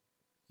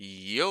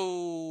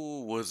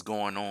Yo, what's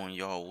going on,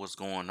 y'all? What's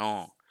going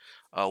on?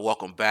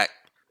 Welcome back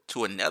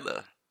to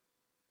another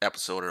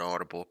episode of the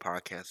Audible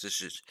Podcast. This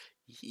is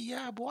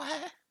boy.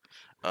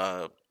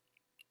 Uh,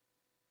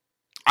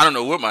 I don't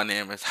know what my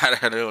name is.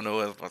 I don't know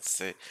what I was about to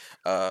say.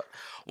 Uh,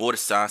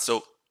 whoadiesan.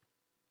 So,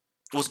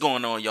 what's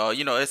going on, y'all?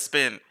 It's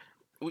been,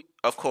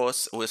 of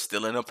course, we're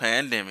still in a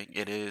pandemic.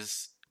 It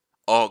is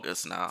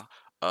August now.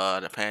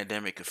 The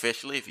pandemic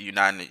officially, if you're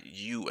not in the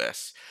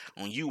U.S.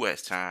 on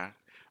U.S. time,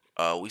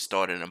 we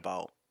started in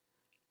about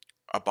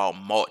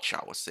March,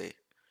 I would say.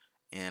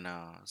 And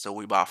so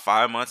we about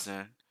 5 months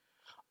in.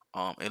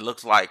 It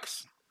looks like,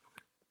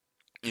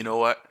 you know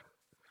what?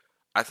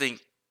 I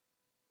think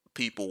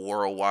people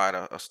worldwide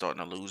are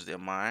starting to lose their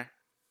mind,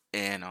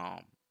 and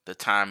the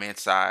time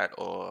inside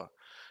or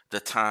the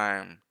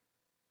time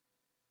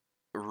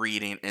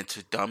reading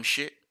into dumb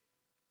shit,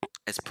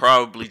 it's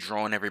probably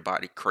drawing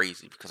everybody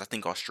crazy because I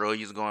think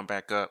Australia's going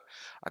back up.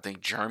 I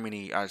think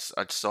Germany. I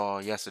saw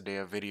yesterday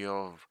a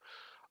video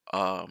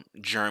of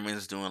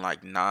Germans doing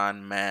like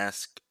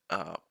non-mask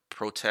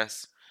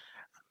protests.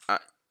 I,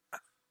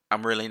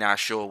 I'm really not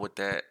sure what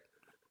that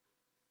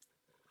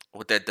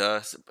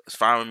does. It's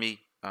fine with me.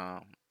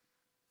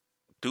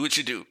 Do what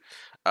you do.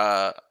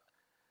 Uh,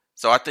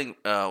 so I think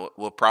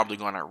we're probably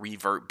going to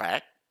revert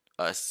back.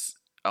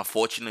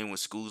 Unfortunately, when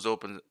schools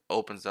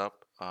opens up,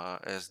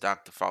 as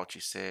Dr.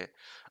 Fauci said,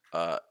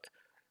 uh,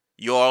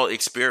 you all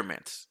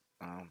experiments.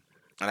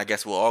 And I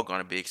guess we're all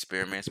going to be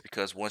experiments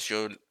because once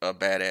your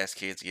badass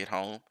kids get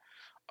home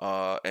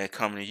and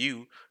come to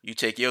you, you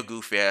take your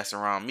goofy ass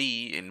around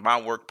me in my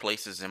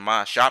workplaces and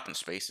my shopping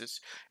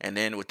spaces, and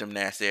then with them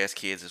nasty ass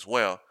kids as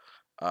well.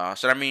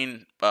 So I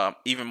mean,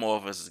 even more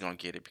of us is gonna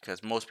get it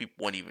because most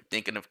people weren't even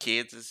thinking of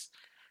kids as,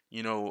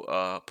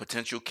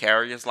 potential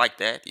carriers like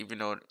that. Even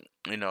though,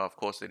 of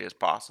course, it is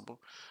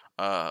possible.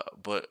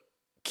 But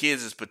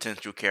kids as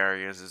potential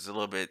carriers is a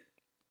little bit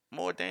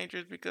more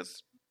dangerous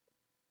because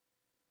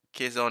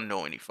kids don't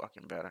know any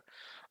fucking better,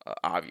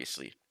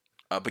 obviously.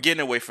 But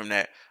getting away from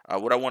that,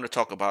 what I want to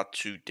talk about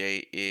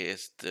today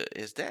is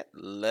that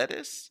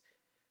lettuce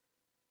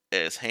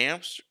as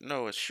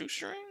no, it's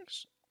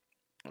shoestrings.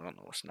 I don't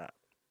know. It's not.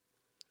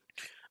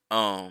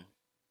 Um,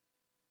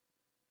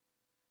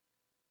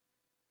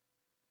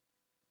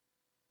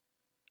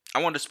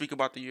 I wanted to speak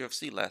about the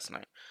UFC last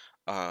night.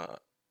 Uh,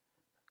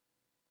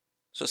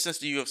 so since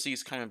the UFC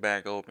is coming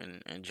back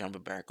open and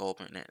jumping back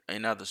open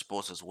and other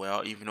sports as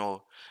well, even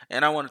though,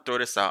 and I want to throw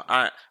this out,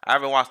 I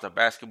haven't watched a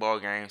basketball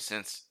game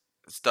since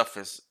stuff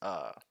has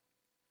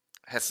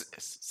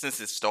since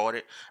it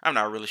started. I'm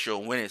not really sure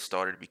when it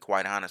started, to be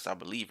quite honest. I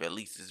believe at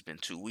least it's been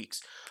 2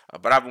 weeks.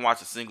 But I haven't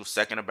watched a single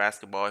second of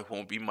basketball. It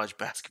won't be much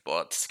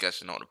basketball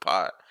discussion on the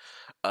pod.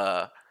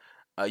 Uh,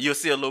 you'll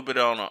see a little bit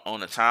on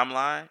the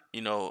timeline,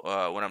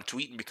 when I'm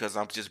tweeting because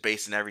I'm just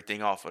basing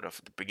everything off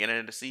of the beginning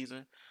of the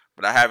season.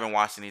 But I haven't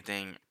watched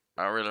anything.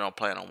 I really don't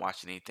plan on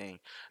watching anything.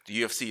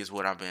 The UFC is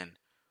what I've been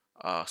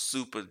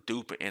super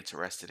duper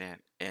interested in,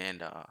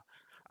 and I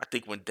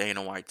think when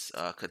Dana White's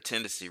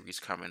contender series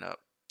coming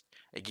up,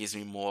 it gives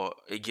me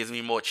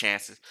more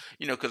chances,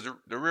 because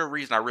the real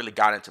reason I really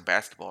got into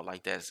basketball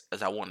like that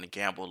is I wanted to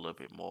gamble a little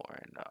bit more,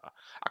 and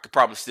I could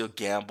probably still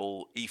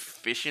gamble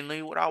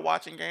efficiently without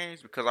watching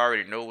games because I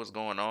already know what's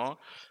going on,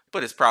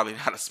 but it's probably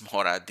not a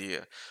smart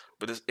idea.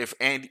 But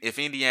if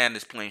Indiana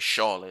is playing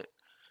Charlotte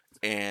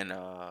and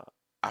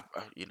I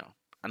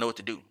know what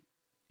to do.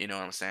 You know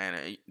what I'm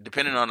saying?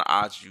 Depending on the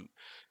odds,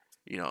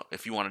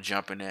 if you want to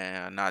jump in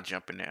there or not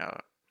jump in there,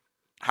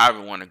 however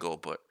you want to go.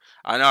 But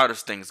I know how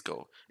those things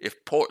go.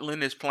 If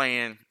Portland is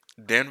playing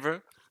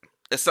Denver,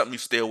 it's something you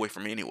stay away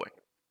from anyway.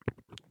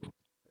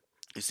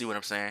 You see what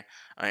I'm saying?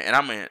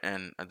 And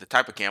and the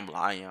type of gambler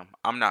I am.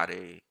 I'm not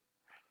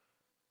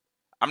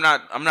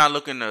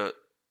looking to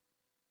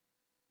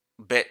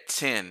bet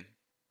 10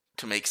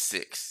 to make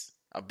 6.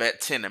 I bet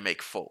 10 to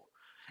make 4.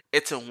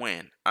 It's a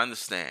win. I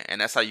understand.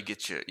 And that's how you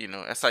get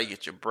that's how you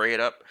get your bread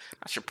up.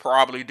 I should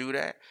probably do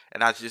that.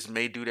 And I just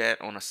may do that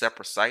on a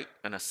separate site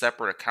and a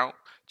separate account.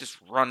 Just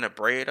run the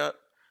bread up.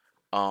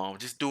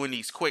 Just doing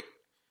these quick,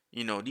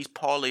 these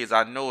parlays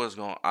I know is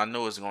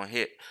gonna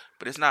hit,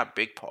 but it's not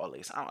big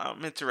parlays.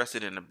 I'm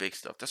interested in the big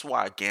stuff. That's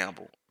why I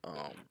gamble.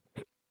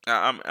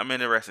 I'm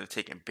interested in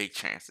taking big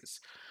chances,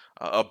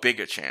 or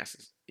bigger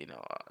chances.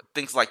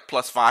 Things like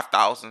plus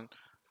 5,000,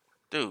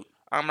 dude.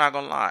 I'm not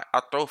gonna lie.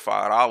 I'll throw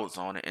 $5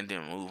 on it and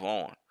then move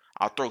on.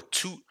 I'll throw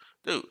two,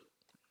 dude.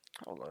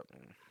 Hold up,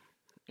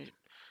 man.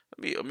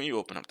 Let me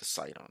open up the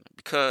site on it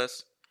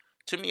because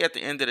to me, at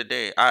the end of the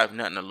day, I have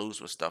nothing to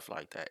lose with stuff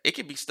like that. It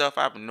could be stuff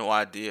I have no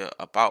idea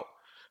about,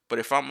 but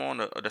if I'm on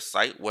the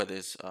site, whether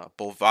it's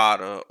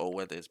Bovada or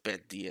whether it's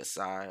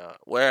BetDSI or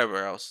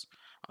wherever else,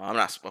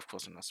 of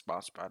course, I'm not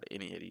sponsored by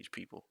any of these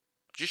people.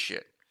 Just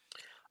shit.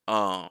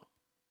 Um,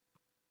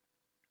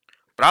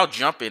 but I'll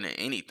jump into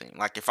anything.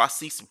 Like if I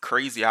see some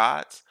crazy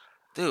odds,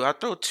 dude, I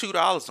throw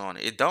 $2 on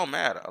it. It don't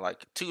matter.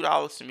 Like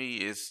 $2 to me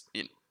is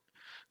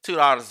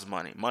 $2 is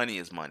money. Money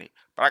is money.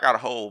 But I got a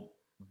whole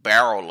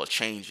barrel of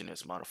change in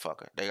this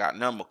motherfucker. They got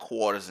number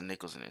quarters and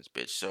nickels in this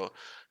bitch. So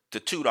the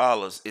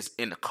 $2 is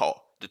in the car.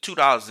 The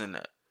 $2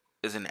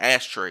 in the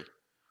ashtray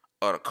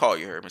of the car.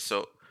 You heard me?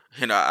 So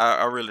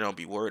I really don't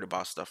be worried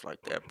about stuff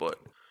like that. But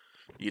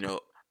you know,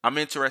 I'm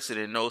interested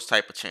in those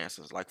type of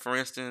chances. Like for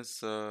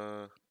instance,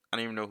 I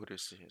don't even know who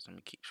this is. Let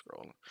me keep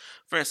scrolling.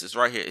 For instance,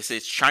 right here it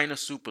says China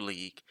Super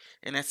League,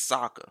 and that's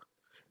soccer,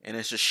 and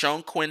it's a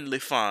Shangquin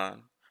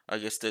Lifan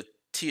against the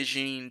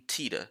Tianjin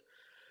Tita.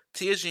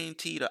 Tianjin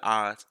Tita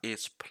odds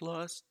is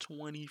plus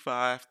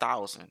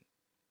 25,000.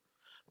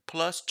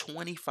 Plus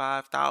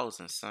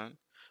 25,000, son.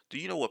 Do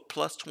you know what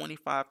plus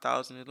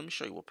 25,000 is? Let me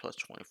show you what plus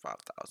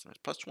 25,000 is.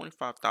 Plus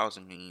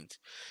 25,000 means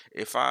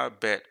if I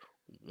bet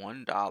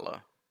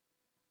 $1,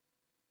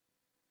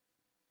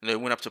 and it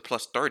went up to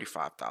plus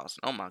 35,000.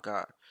 Oh my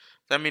God.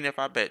 That means if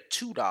I bet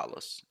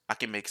 $2, I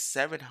can make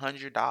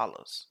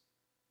 $700.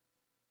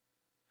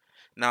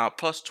 Now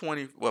plus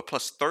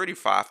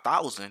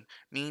 35,000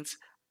 means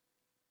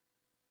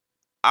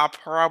I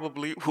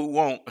probably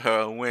won't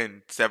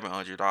win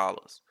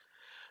 $700.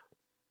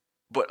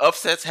 But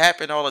upsets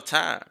happen all the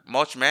time.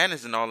 March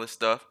Madness and all this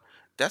stuff.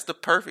 That's the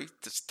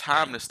perfect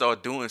time to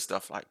start doing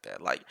stuff like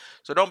that. Like,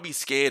 so don't be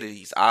scared of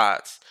these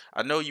odds.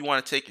 I know you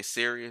want to take it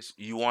serious.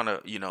 You want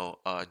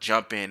to,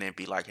 jump in and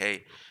be like,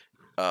 hey,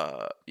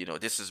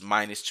 this is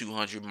minus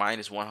 200,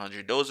 minus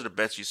 100. Those are the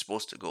bets you're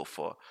supposed to go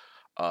for.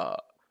 Uh,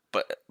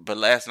 but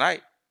last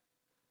night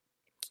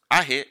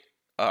I hit.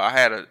 I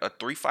had a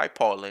 3-fight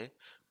parlay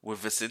with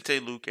Vicente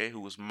Luque, who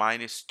was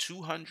minus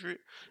 200.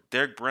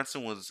 Derek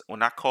Brunson was,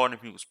 when I called him,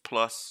 he was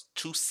plus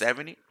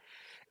 270,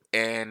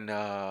 and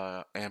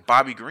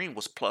Bobby Green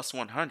was plus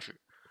 100.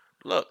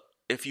 Look,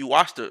 if you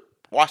watch the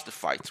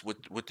fights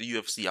with the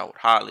UFC, I would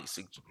highly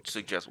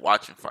suggest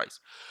watching fights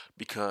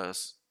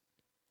because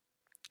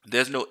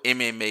there's no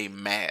MMA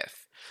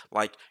math.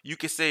 Like you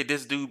can say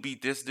this dude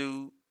beat this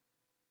dude,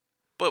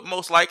 but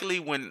most likely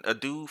when a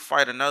dude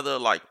fight another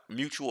like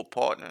mutual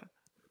partner,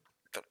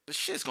 the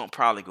shit's gonna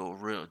probably go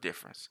real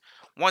different.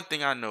 One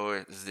thing I know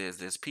is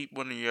there's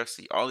people in the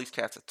UFC. All these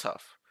cats are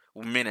tough,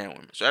 well, men and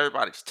women. So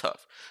everybody's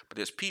tough, but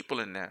there's people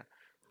in there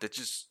that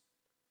just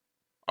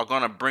are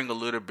gonna bring a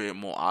little bit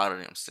more out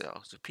of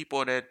themselves. The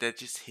people that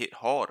just hit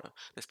harder.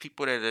 There's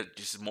people that are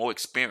just more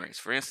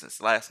experienced. For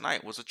instance, last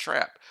night was a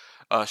trap.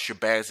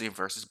 Shabazian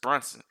versus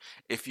Brunson.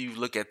 If you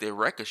look at their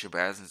record,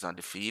 Shabazian's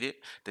undefeated.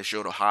 They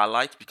show the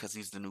highlights because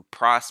he's the new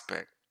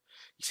prospect.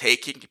 He's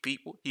head kicking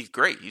people. He's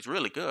great. He's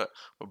really good.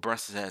 But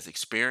Brunson has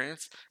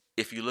experience.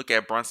 If you look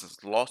at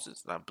Brunson's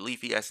losses, I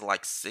believe he has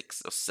like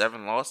 6 or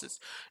 7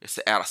 losses. It's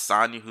to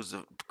Adesanya, who's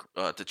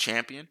the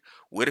champion.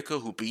 Whitaker,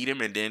 who beat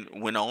him and then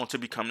went on to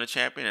become the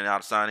champion, and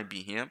Adesanya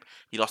beat him.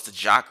 He lost to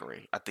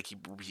Jacare. I think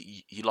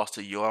he lost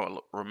to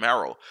Yoel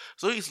Romero.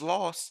 So he's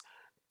lost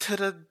to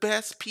the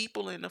best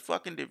people in the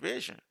fucking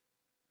division.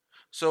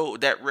 So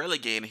that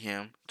relegated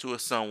him to a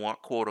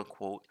somewhat quote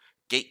unquote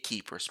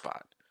gatekeeper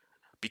spot.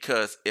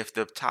 Because if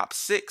the top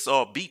 6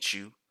 all beat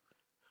you,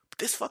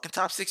 this fucking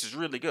top 6 is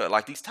really good.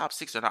 Like these top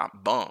 6 are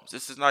not bums.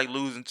 This is like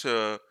losing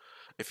to,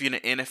 if you're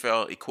in the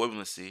NFL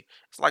equivalency,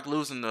 it's like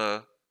losing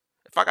to,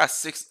 if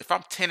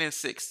I'm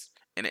 10-6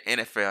 in the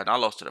NFL and I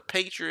lost to the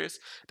Patriots,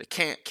 the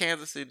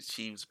Kansas City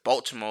Chiefs,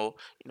 Baltimore,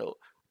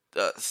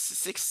 the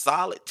 6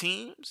 solid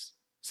teams,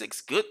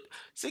 6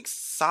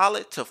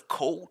 solid to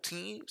cold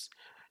teams,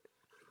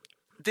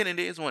 then it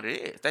is what it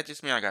is. That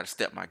just means I got to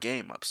step my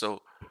game up.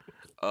 So,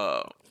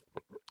 uh,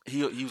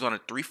 he was on a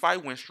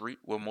 3-fight win streak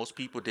where most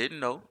people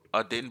didn't know.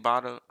 Didn't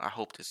bother. I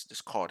hope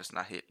this card is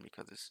not hitting me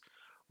because it's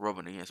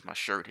rubbing against my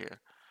shirt here.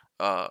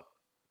 Uh,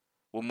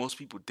 what most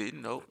people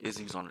didn't know is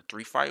he was on a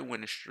 3-fight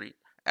winning streak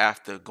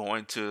after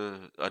going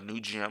to a new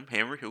gym,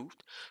 Henry Hooft.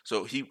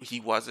 So he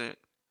wasn't.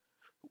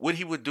 What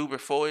he would do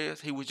before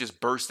is he would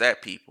just burst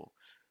at people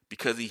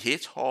because he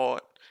hits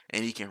hard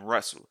and he can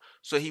wrestle.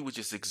 So he would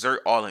just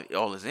exert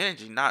all his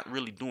energy, not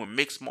really doing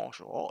mixed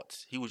martial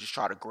arts. He would just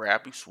try to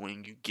grab you,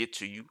 swing you, get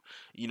to you,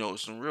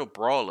 some real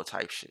brawler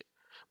type shit.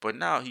 But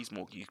now he's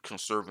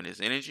conserving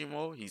his energy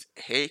more. He's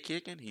head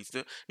kicking.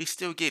 He's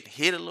still getting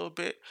hit a little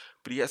bit,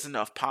 but he has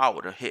enough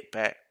power to hit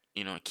back,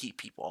 and keep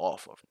people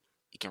off of him.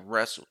 He can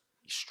wrestle.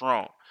 He's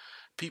strong.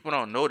 People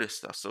don't know this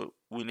stuff. So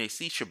when they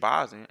see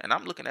Shabazian, and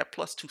I'm looking at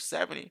plus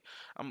 270,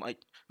 I'm like,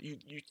 you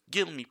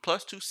giving me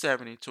plus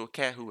 270 to a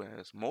cat who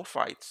has more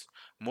fights,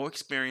 more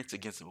experience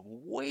against a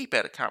way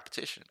better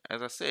competition.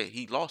 As I said,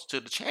 he lost to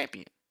the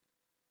champion,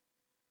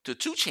 to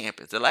 2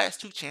 champions. The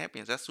last 2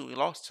 champions, that's who he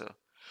lost to.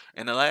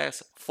 And the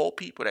last 4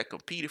 people that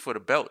competed for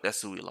the belt,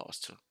 that's who he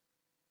lost to.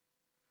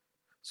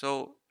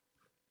 So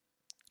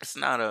it's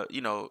not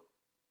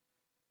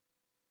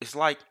it's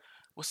like,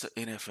 what's the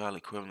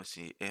NFL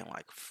equivalency in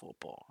like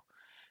football?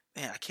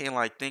 Man, I can't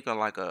like think of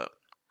like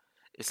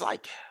it's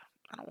like,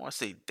 I don't want to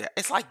say that.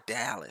 It's like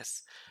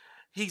Dallas.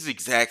 He's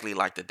exactly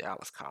like the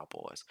Dallas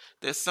Cowboys.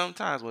 There's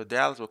sometimes where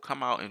Dallas will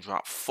come out and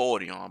drop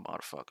 40 on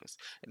motherfuckers.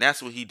 And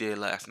that's what he did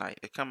last night.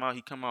 He come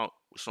out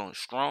showing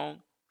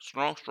strong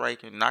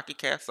striking, knocking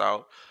cats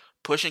out,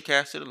 pushing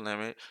cats to the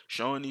limit,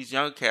 showing these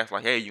young cats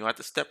like, hey, you have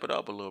to step it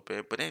up a little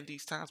bit. But then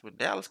these times when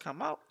Dallas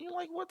come out, you're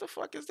like, what the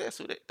fuck is this?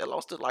 So they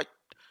lost to like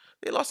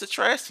they lost to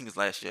trash teams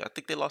last year. I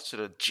think they lost to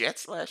the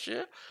Jets last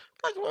year.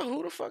 Like, well,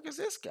 who the fuck is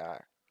this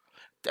guy?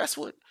 That's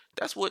what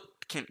that's what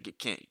can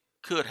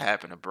could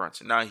happen to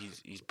Brunson. Now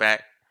he's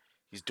back.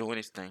 He's doing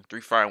his thing.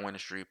 3-5 winning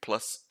streak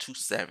plus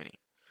 270.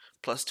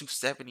 Plus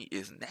 270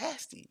 is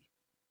nasty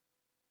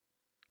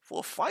for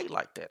a fight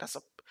like that. That's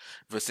a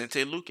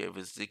Vicente Luque.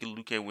 Vicente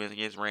Luque wins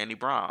against Randy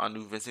Brown. I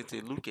knew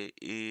Vicente Luque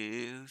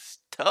is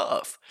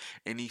tough,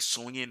 and he's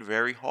swinging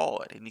very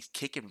hard, and he's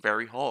kicking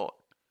very hard.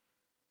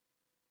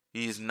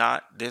 He's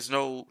not. There's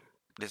no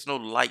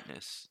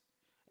lightness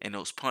in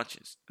those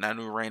punches. And I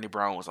knew Randy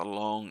Brown was a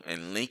long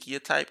and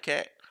linkier type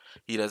cat.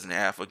 He doesn't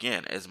have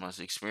again as much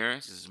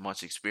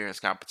experience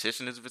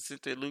competition as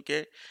Vicente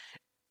Luque.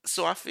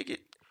 So I figured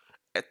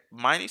at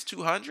minus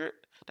 200,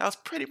 that was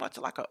pretty much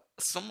like a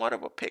somewhat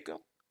of a pick 'em.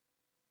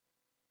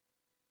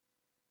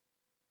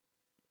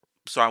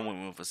 So I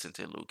went with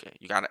Vicente Luque.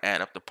 You got to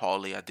add up the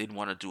parlay. I didn't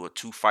want to do a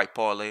 2-fight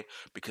parlay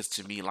because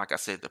to me, like I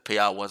said, the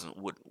payout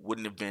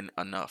wouldn't have been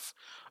enough.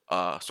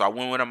 So I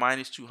went with a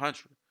minus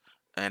 200.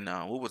 And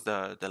what was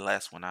the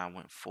last one I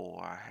went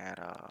for? I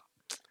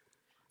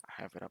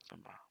have it up in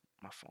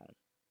my phone.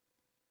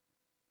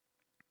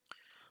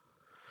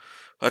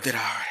 Or did I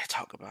already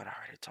talk about it? I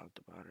already talked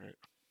about it.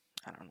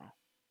 I don't know.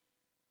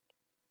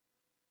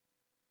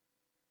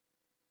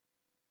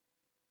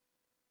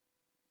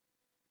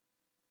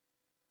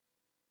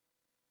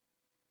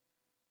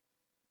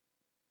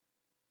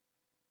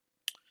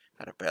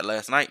 Had a bet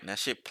last night and that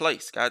shit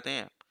placed.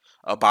 Goddamn.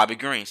 Bobby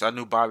Green. So I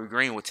knew Bobby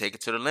Green would take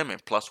it to the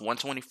limit. Plus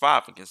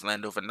 125 against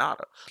Lando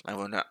Venata.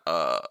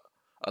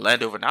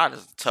 Lando Venata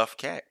is a tough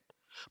cat.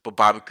 But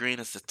Bobby Green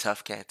is a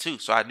tough cat too.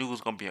 So I knew it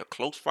was gonna be a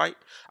close fight.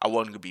 I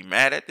wasn't gonna be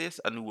mad at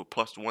this. I knew with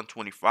plus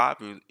 125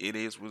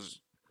 it was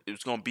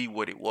gonna be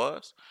what it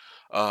was.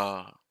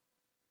 Uh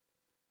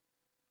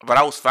but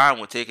I was fine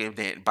with taking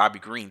Bobby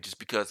Green just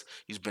because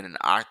he's been in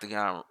the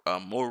octagon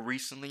more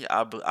recently,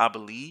 I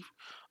believe.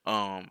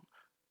 Um,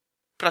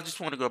 but I just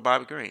want to go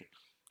Bobby Green.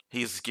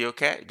 He's a skill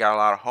cat, got a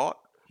lot of heart.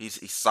 He's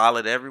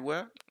solid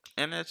everywhere,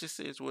 and that just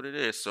is what it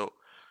is. So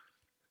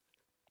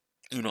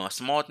a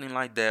small thing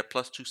like that,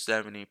 plus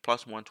 270,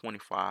 plus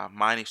 125,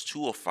 minus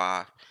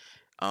 205.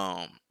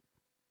 Um,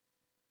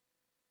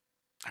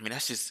 I mean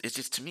it's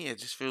just to me it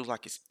just feels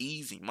like it's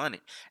easy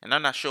money, and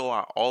I'm not sure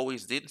I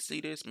always didn't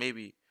see this.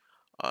 Maybe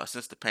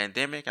since the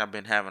pandemic, I've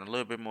been having a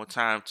little bit more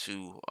time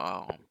to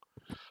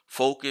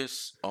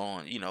focus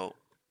on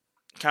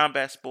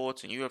combat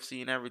sports and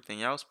UFC and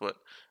everything else. But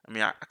I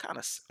mean, I kind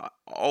of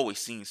always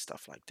seen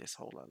stuff like this.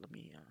 Hold on, let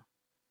me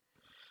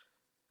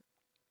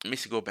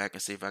see, go back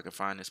and see if I can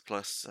find this.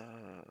 Plus,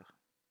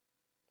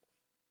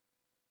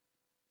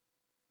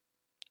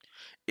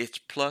 it's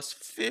plus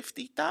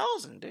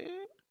 50,000, dude.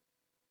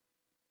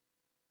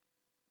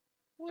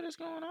 What is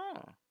going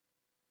on?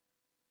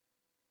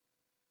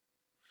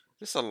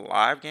 This a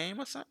live game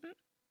or something?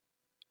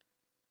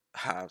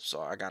 I'm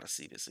sorry, I gotta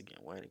see this again.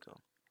 Where'd it go?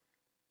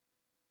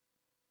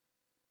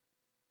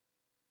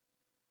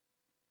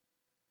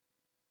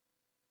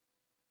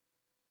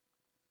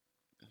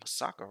 It was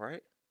soccer,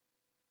 right?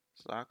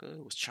 Soccer.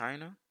 It was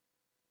China.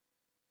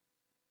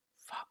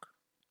 Fuck.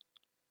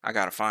 I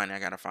gotta find it. I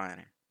gotta find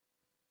it.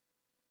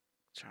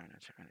 China,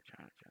 China,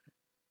 China, China.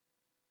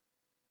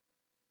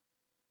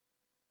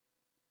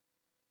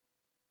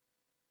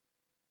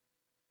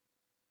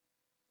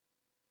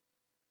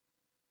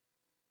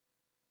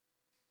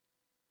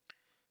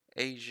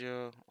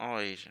 Asia, all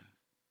Asian.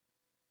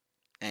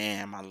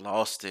 Damn, I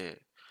lost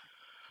it.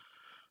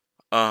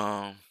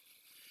 Um,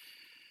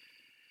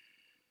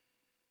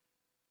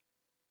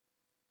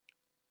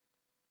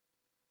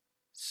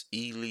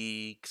 e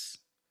leagues,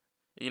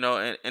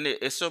 and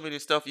it's so many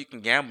stuff you can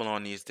gamble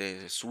on these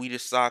days.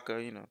 Swedish soccer,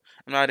 I'm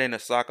not into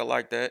soccer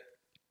like that.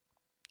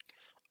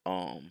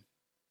 Um,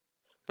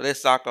 but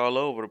there's soccer all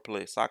over the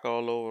place, soccer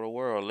all over the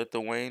world.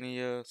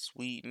 Lithuania,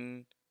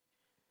 Sweden,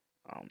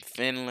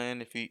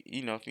 Finland. If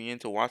you're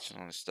into watching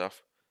on this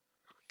stuff,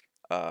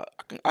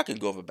 I can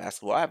go over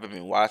basketball. I haven't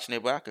been watching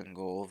it, but I can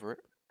go over it.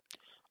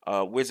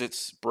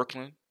 Wizards,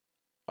 Brooklyn.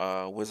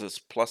 Wizards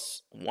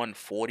plus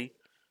 140.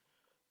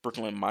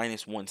 Brooklyn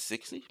minus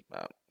 160.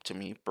 To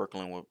me,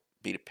 Brooklyn would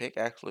be the pick.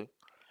 Actually,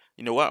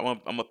 you know what? I'm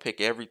gonna pick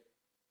everything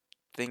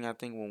I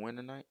think will win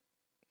tonight.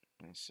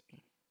 Let's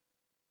see.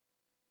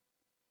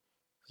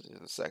 This is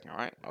the second,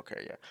 right?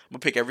 Okay, yeah. I'm gonna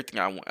pick everything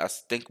I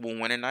think will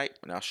win tonight,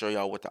 and I'll show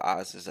y'all what the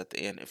odds is at the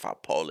end if I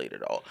parlay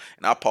it all.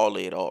 And I'll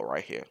parlay it all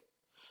right here.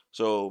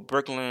 So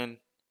Brooklyn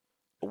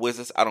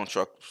Wizards, I don't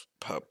trust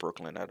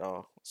Brooklyn at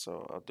all.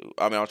 So I'll do.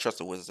 I mean, I don't trust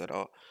the Wizards at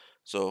all.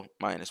 So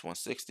minus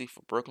 160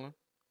 for Brooklyn.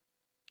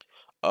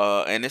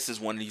 And this is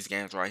one of these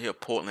games right here,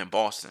 Portland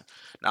Boston.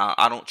 Now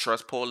I don't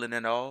trust Portland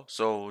at all,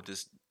 so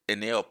this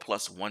and they're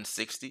plus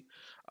 160,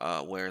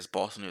 whereas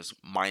Boston is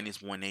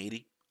minus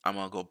 180. I'm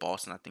gonna go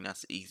Boston. I think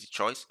that's the easy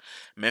choice.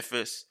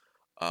 Memphis,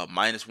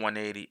 minus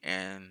 180,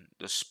 and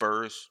the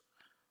Spurs,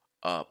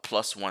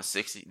 plus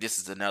 160. This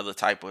is another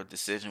type of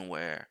decision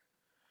where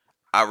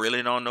I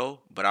really don't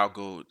know, but I'll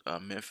go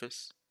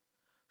Memphis.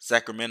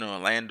 Sacramento,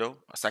 Orlando.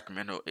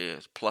 Sacramento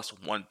is plus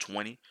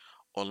 120.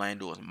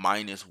 Orlando is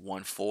minus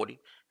 140.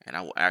 And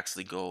I will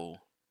actually go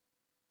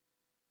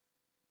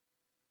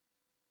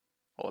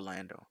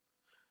Orlando.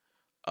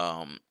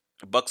 Um,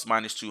 Bucks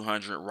minus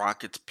 200.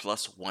 Rockets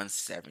plus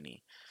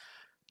 170.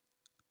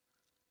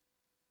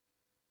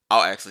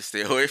 I'll actually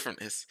stay away from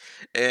this.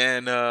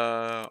 And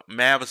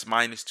Mavs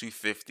minus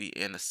 250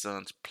 and the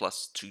Suns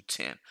plus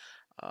 210.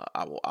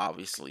 I will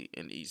obviously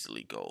and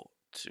easily go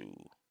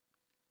to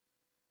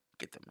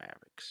get the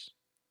Mavericks.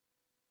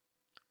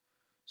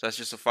 So that's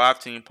just a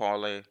 5-team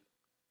parlay.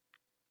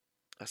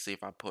 Let's see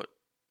if I put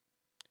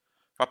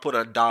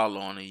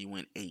 $1 on it, you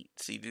win 8.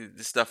 See,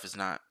 this stuff is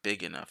not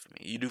big enough for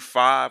me. You do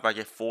 5, I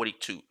get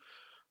 42.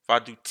 If I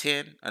do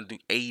 10, I do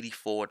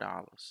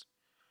 $84.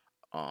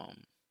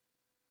 Um,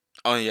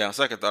 oh yeah, on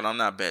second thought, I'm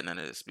not betting on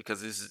this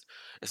because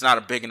it's not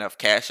a big enough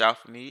cash out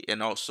for me,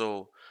 and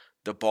also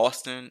the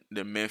Boston,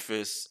 the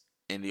Memphis,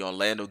 and the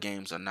Orlando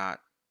games are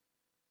not.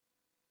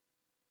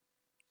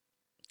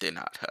 They're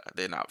not.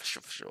 They're not for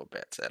sure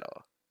bets at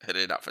all.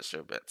 They're not for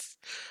sure bets.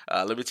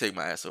 Let me take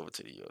my ass over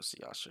to the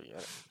UFC. I'll show you.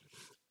 Let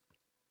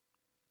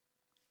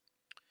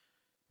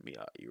me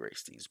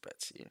erase these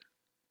bets here.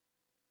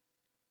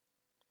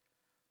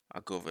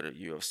 I'll go over to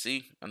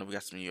UFC. I know we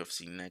got some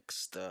UFC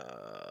next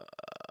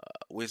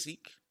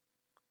week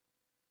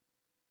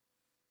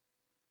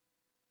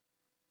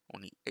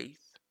on the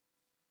 8th,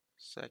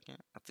 2nd.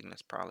 I think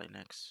that's probably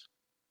next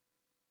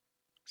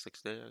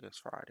 6th day, I guess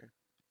Friday.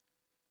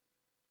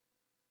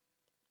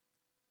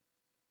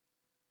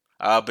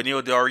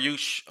 Benil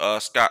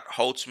Dariush, Scott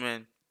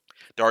Holtzman.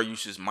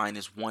 Dariush is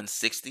minus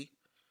 160.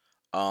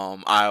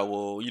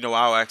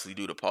 I'll actually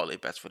do the parlay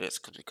bets for this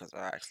because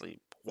I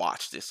actually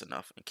watch this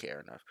enough and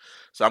care enough.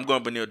 So I'm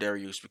going Benil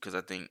Dariush because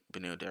I think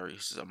Benil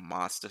Dariush is a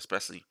monster,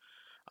 especially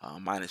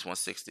minus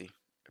 160.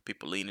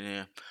 People leaning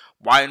in.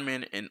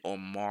 Weidman and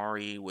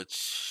Omari,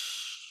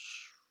 which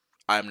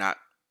I'm not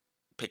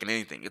picking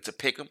anything. It's a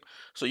pick 'em,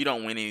 so you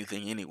don't win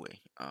anything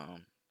anyway.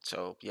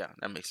 So yeah,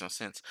 that makes no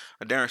sense.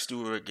 Darren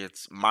Stewart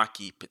gets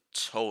Maki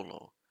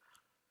Pitolo.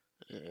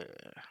 Yeah,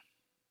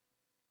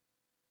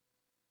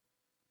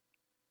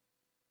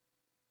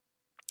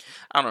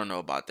 I don't know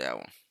about that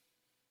one.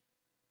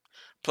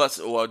 Plus,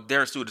 well,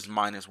 Darren Stewart is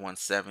minus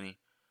 170.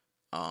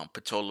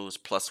 Pitolo is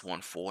plus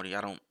 140.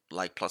 I don't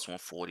like plus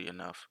 140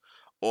 enough,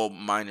 or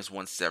minus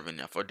 170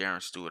 enough, or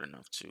Darren Stewart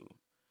enough to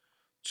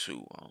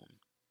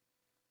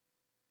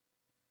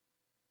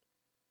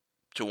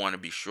to want to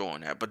be sure on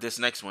that. But this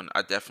next one,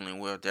 I definitely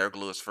will. Derek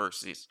Lewis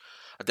versus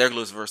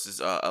Alexi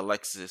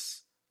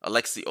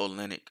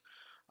Olenek.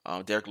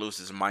 Derek Lewis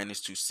is minus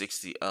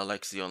 260.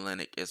 Alexi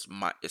Olenek is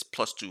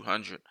plus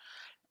 200.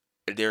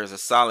 There is a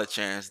solid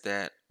chance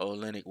that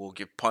Olenek will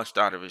get punched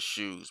out of his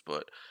shoes,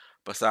 but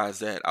besides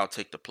that, I'll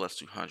take the plus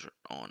 200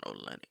 on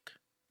Olenek.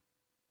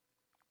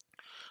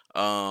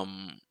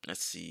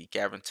 Let's see,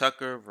 Gavin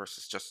Tucker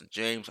versus Justin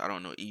James. I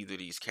don't know either of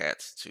these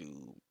cats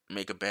to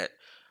make a bet.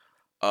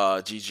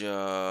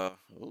 Gija,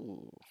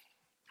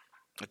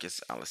 I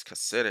guess Alex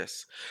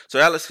Caceres. So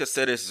Alex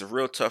Caceres is a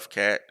real tough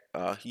cat.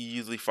 He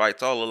usually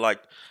fights all of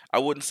I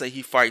wouldn't say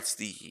he fights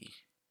the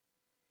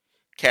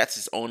cats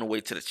is on the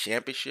way to the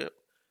championship,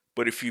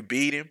 but if you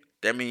beat him,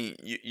 that means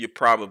you're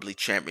probably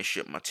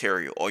championship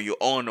material, or you're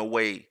on the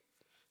way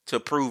to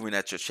proving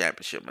that you're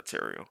championship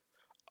material.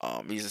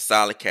 He's a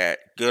solid cat,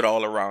 good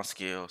all around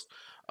skills,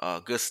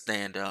 good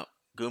stand up,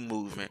 good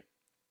movement.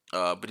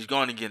 But he's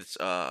going against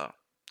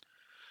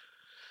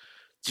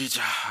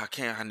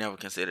I never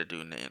can say the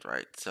dude names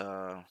right.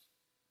 But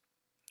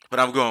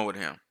I'm going with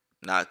him.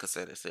 Not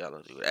Caceres, the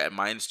other dude. At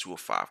minus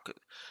 205.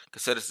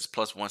 Caceres is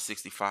plus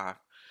 165.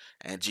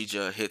 And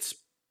Gija hits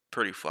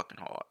pretty fucking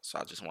hard. So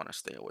I just want to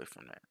stay away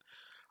from that.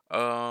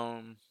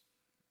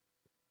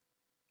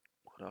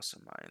 What else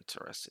am I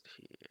interested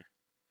here?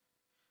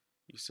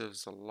 Yusuf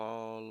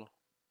Zalal,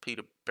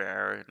 Peter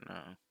Barrett,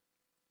 no.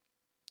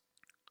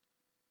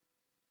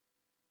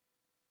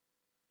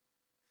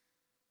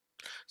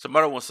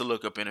 Somebody wants to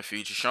look up in the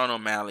future. Sean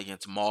O'Malley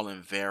against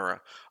Marlon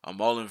Vera.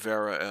 Marlon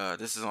Vera,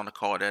 this is on the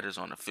card that is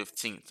on the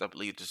 15th. I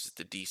believe this is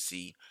the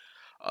DC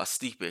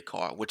Stipe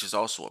card, which is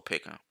also a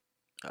pick 'em,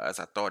 as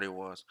I thought it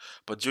was.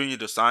 But Junior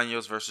Dos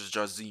Anjos versus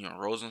Jairzinho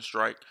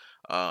Rosenstrike.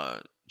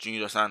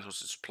 Junior Dos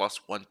Anjos is plus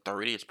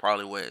 130. It's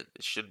probably where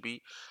it should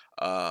be.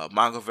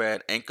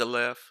 Magomed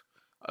Ankalaev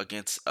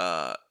against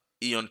Ion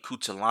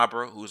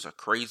Cutelaba, who's a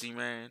crazy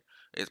man.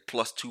 It's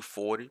plus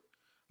 240.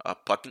 I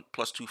think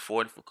plus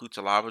 240 for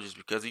Cutelaba just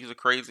because he's a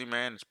crazy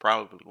man. It's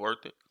probably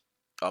worth it.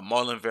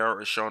 Marlon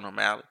Vera is Sean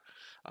O'Malley.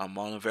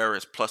 Marlon Vera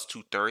is plus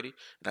 230,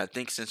 and I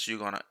think if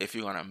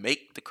you're gonna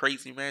make the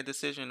crazy man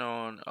decision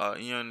on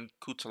Ian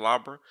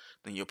Cutelaba,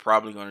 then you're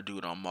probably gonna do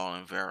it on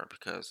Marlon Vera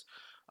because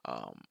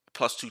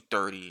plus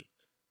 230.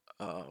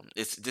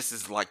 This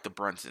is like the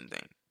Brunson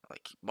thing.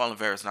 Like Marlon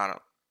Vera is not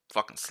a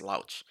fucking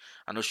slouch.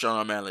 I know Sean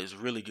O'Malley is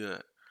really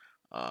good,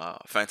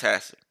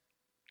 fantastic,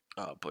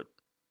 but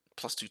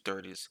plus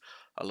 230 is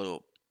a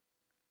little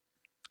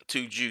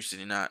too juicy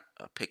to not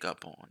pick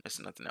up on. There's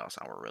nothing else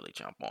I would really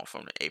jump on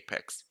from the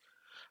Apex.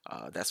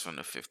 That's from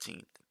the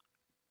 15th.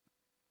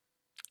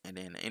 And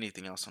then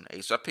anything else on the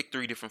 8th. So I picked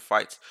three different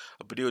fights.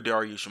 A Badil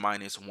Dariush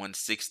minus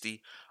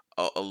 160.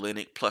 A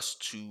Linux plus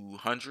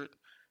 200.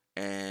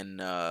 And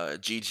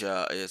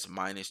Jija is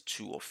minus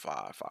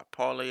 205. I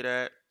parlay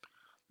that.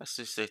 Let's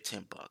just say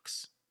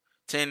 $10.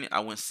 10, I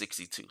win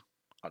 62.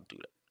 I'll do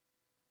that.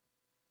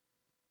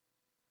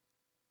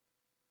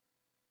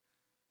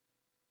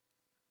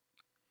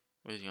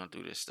 We're gonna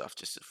do this stuff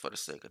just for the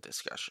sake of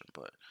discussion,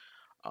 but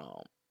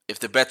um, if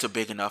the bets are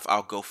big enough,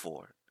 I'll go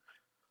for it.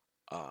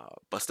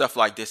 But stuff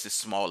like this is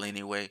small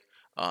anyway.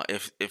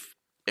 If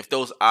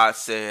those odds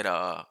said,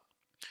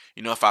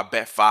 if I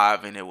bet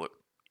five and it would,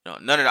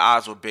 none of the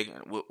odds were big,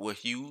 were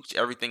huge.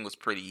 Everything was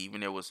pretty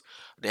even.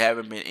 There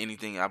haven't been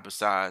anything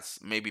besides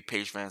maybe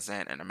Paige Van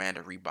Zandt and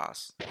Amanda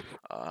Ribas.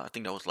 I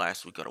think that was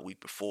last week or the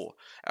week before.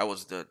 That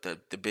was the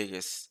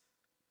biggest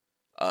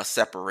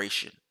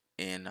separation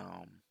in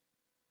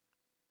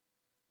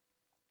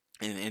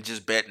and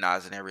just bet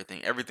odds and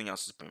everything. Everything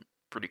else has been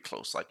pretty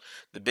close. Like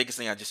the biggest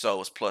thing I just saw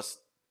was plus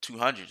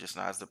 200 just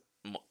now. Is the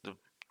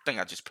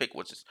thing I just picked,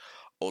 which is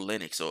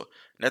Olenek. So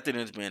nothing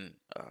has been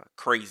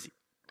crazy.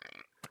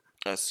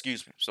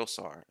 Excuse me, so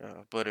sorry.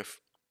 But if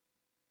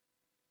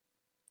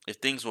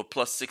things were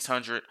plus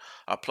 600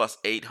 or plus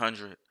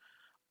 800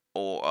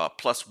 or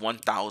plus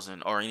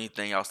 1,000 or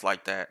anything else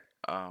like that,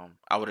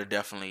 I would have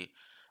definitely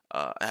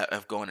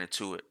have gone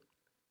into it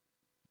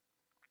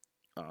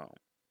um,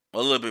 a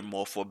little bit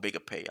more for a bigger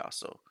payout.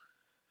 So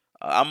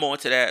I'm more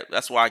into that.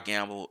 That's why I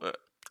gamble.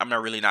 I'm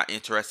not really not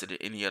interested in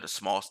any of the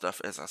small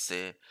stuff. As I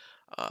said,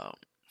 um,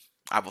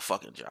 I have a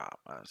fucking job.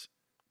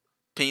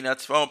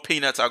 Peanuts. If I want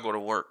peanuts, I go to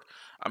work.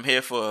 I'm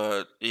here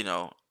for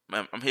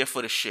I'm here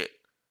for the shit.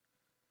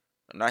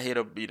 I'm not here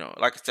to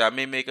like I said. I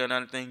may make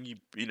another thing.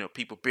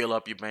 People build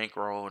up your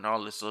bankroll and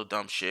all this little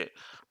dumb shit.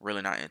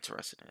 Really not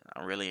interested in.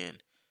 I'm really in.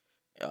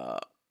 Uh,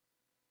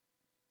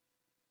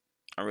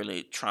 I'm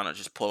really trying to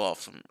just pull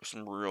off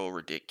some real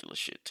ridiculous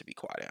shit. To be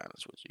quite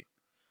honest with you.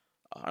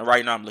 And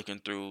right now I'm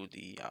looking through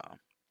the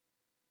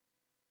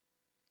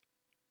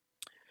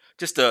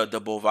just the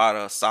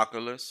Bovada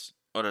soccer list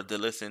or the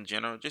list in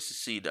general, just to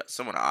see that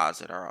some of the odds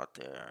that are out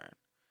there, and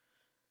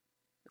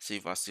see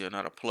if I see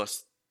another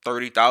plus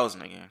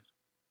 30,000 again.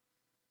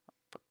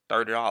 Put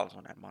 $30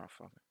 on that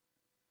motherfucker.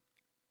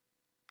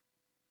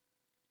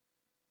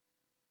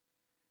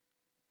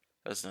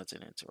 That's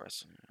nothing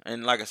interesting.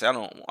 And like I said,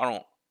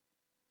 I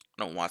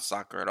don't watch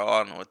soccer at all.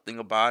 I don't know a thing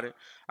about it.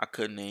 I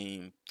could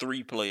name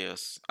three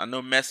players. I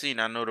know Messi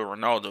and I know the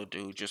Ronaldo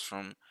dude just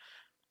from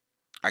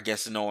I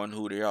guess knowing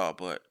who they are,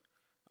 but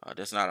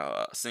there's not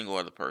a single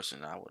other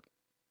person I would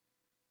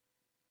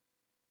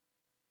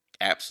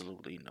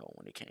absolutely know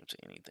when it came to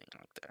anything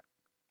like that.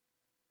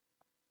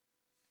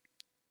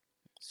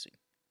 Let's see.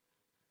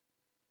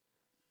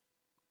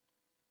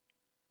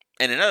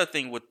 And another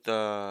thing with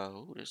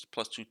this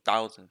plus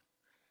 2,000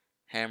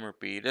 Hammer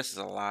B. This is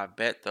a live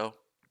bet though.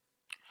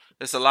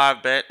 It's a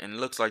live bet and it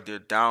looks like they're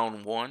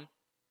down one.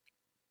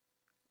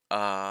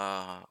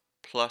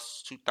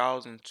 Plus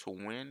 2,000 to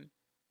win.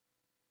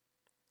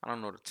 I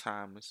don't know the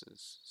time. This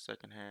is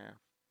second half.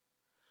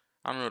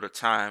 I don't know the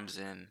times,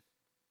 and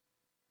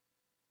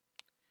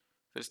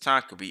this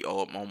time could be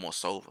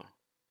almost over.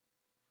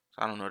 So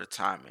I don't know the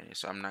time in it,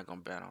 so I'm not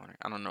gonna bet on it.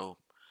 I don't know.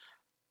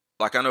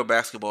 Like I know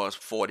basketball is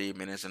 40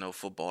 minutes, I know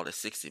football is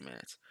 60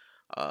 minutes.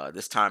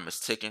 This time is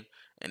ticking,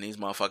 and these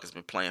motherfuckers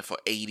been playing for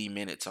 80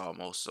 minutes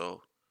almost.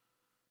 So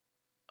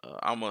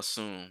I'm gonna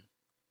assume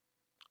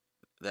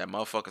that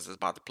motherfuckers is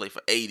about to play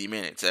for 80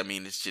 minutes. I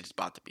mean, this shit is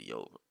about to be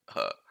over.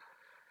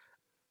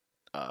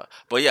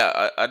 But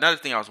yeah, another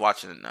thing I was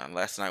watching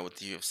last night with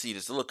the UFC,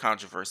 there's a little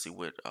controversy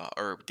with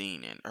Herb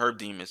Dean, and Herb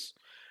Dean is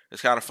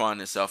kind of finding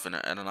himself in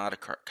a lot of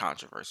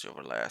controversy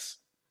over the last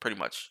pretty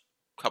much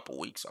couple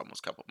weeks,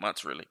 almost couple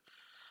months, really.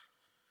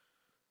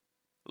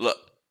 Look,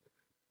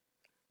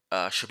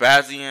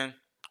 Shabazian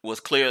was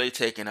clearly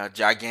taking a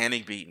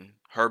gigantic beating.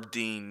 Herb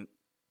Dean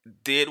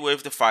did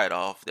wave the fight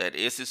off. That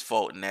is his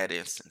fault in that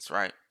instance,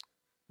 right?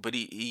 But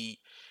he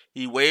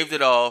waved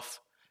it off.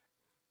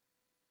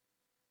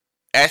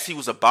 As he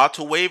was about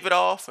to wave it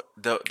off,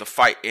 the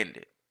fight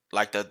ended.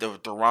 Like the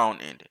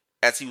round ended.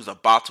 As he was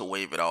about to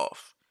wave it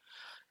off.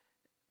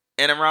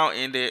 And the round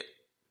ended.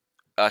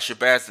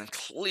 Shabazz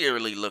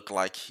clearly looked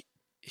like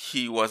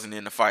he wasn't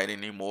in the fight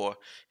anymore.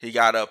 He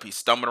got up. He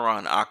stumbled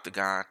around the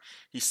octagon.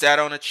 He sat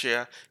on a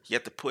chair. He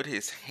had to put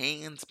his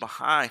hands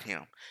behind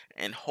him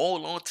and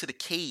hold on to the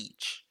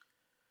cage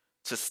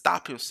to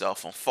stop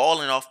himself from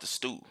falling off the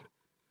stool.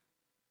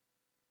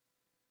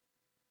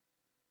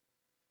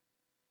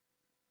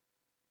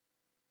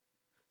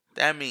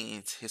 That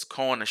means his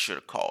corner should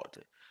have called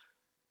it.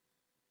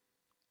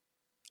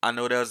 I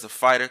know there's a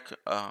fighter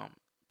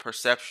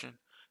perception.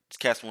 These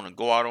cats want to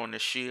go out on their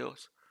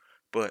shields,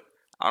 but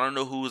I don't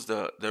know who's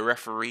the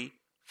referee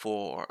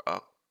for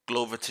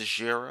Glover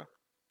Teixeira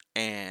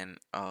and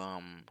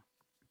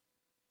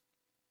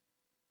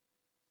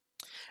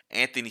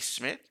Anthony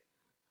Smith.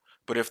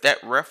 But if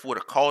that ref would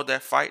have called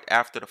that fight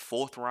after the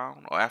 4th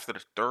round or after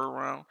the 3rd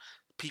round,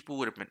 people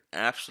would have been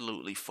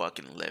absolutely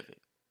fucking livid.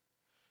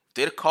 If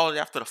they'd have called it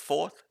after the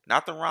 4th,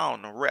 not the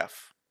round, the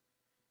ref,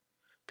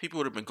 people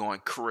would have been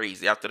going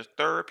crazy. After the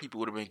 3rd, people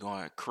would have been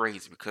going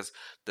crazy because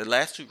the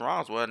last 2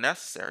 rounds were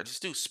unnecessary. This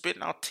dude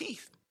spitting out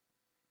teeth.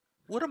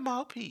 What a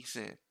mouthpiece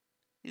in.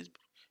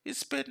 He's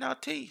spitting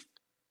out teeth.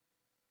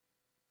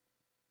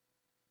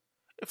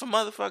 If a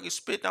motherfucker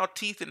spitting out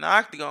teeth in the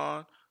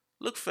octagon,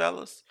 look,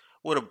 fellas,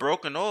 with a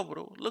broken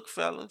orbital, look,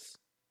 fellas,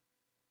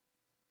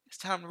 it's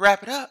time to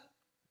wrap it up.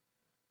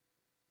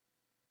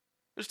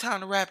 It's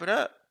time to wrap it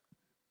up.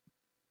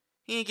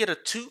 He didn't get a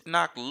tooth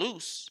knocked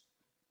loose.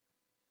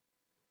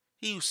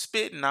 He was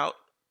spitting out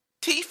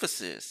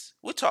teethuses.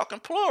 We're talking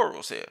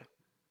plurals here.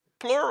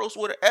 Plurals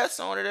with an S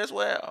on it as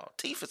well.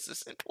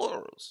 Teethuses and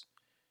plurals.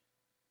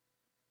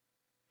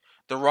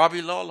 The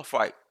Robbie Lawler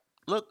fight.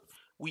 Look,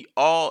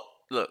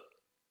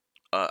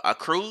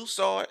 Cruz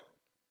saw it.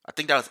 I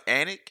think that was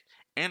Anik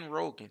and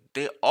Rogan.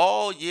 They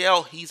all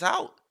yelled, he's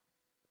out.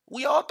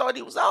 We all thought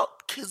he was out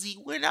because he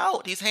went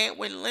out. His hand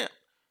went limp.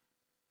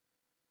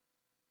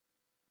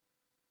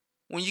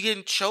 When you're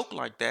getting choked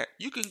like that,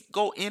 you can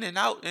go in and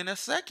out in a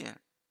second,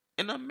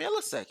 in a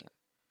millisecond.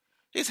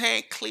 His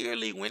hand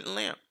clearly went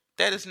limp.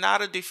 That is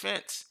not a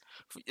defense.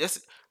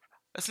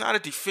 That's not a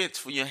defense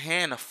for your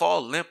hand to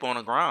fall limp on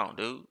the ground,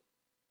 dude.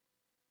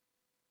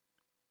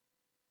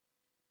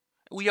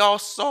 We all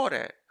saw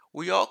that.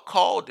 We all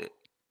called it.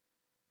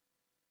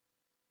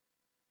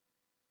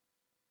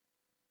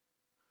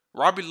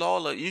 Robbie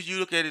Lawler, you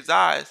look at his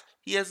eyes,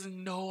 he has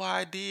no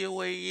idea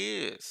where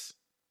he is.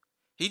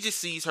 He just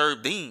sees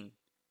Herb Dean.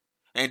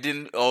 And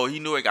then, he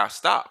knew it got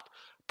stopped.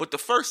 But the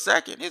first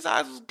second, his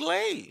eyes was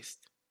glazed.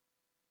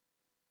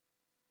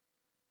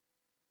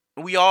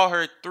 We all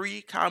heard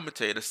 3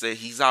 commentators say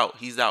he's out,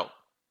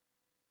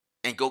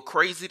 and go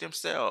crazy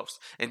themselves,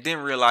 and then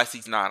realize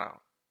he's not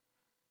out.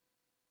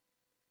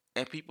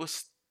 And people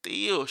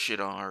still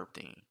shit on Herb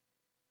Dean.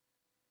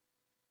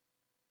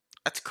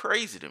 That's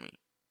crazy to me.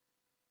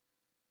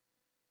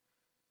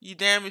 You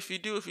damn if you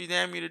do, if you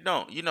damn if you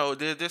don't. You know,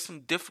 there's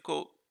some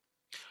difficult,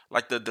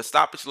 like the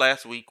stoppage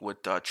last week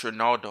with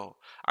Trinaldo.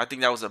 I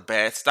think that was a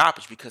bad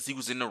stoppage because he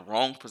was in the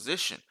wrong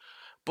position.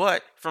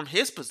 But from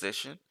his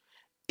position,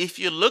 if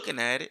you're looking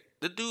at it,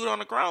 the dude on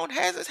the ground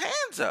has his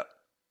hands up.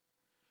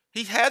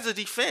 He has a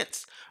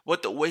defense.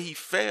 But the way he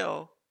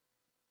fell,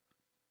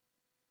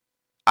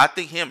 I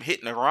think him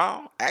hitting the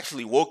ground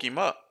actually woke him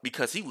up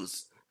because he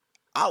was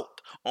out.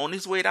 On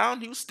his way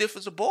down, he was stiff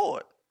as a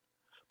board.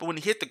 But when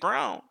he hit the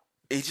ground,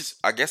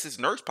 I guess his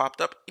nerves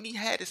popped up and he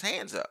had his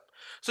hands up.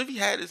 So if he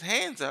had his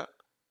hands up,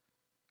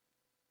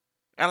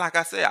 and like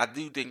I said, I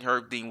do think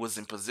Herb Dean was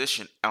in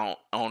position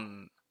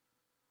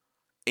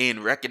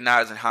in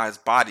recognizing how his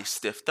body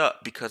stiffed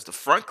up, because the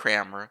front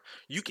camera,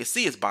 you can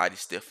see his body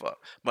stiff up.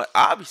 But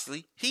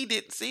obviously, he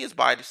didn't see his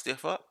body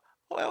stiff up,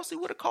 or else he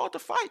would have called the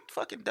fight.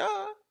 Fucking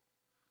duh.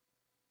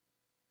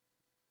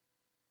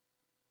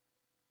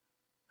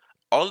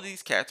 All of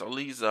these cats, all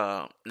these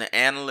the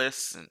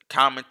analysts and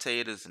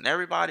commentators and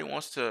everybody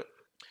wants to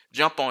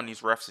jump on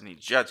these refs and these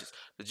judges.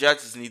 The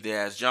judges need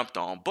their ass jumped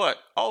on, but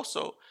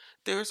also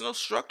there is no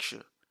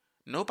structure.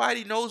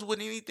 Nobody knows what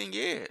anything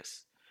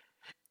is.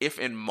 If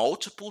in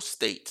multiple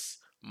states,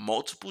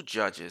 multiple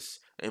judges,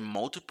 in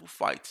multiple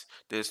fights,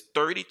 there's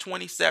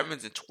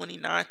 30-27s and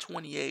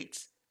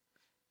 29-28s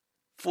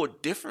for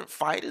different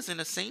fighters in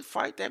the same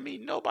fight, that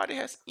means nobody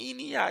has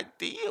any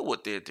idea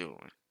what they're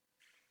doing.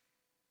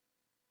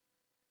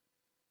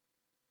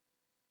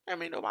 I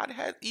mean, nobody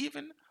has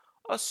even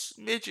a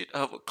smidget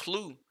of a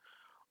clue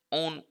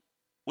on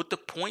what the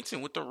points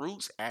and what the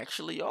rules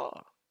actually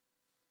are.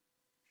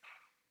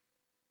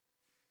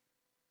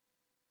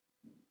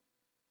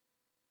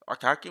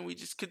 Like, how can we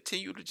just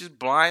continue to just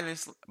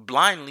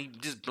blindly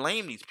just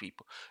blame these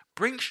people?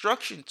 Bring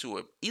structure to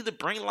it. Either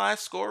bring live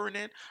scoring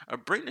in or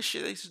bring the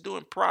shit they used to do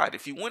in Pride.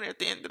 If you win at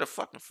the end of the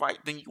fucking fight,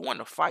 then you won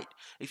the fight.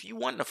 If you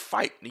won the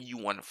fight, then you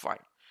won the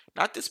fight.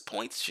 Not this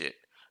points shit.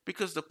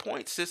 Because the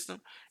point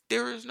system,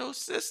 there is no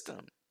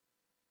system.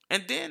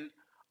 And then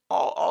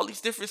all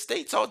these different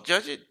states all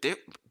judge it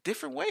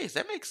different ways.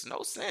 That makes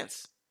no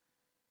sense.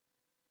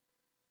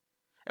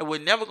 And we're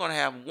never going to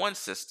have one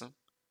system.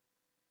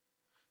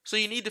 So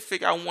you need to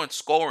figure out one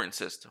scoring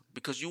system,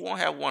 because you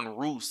won't have one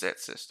rule set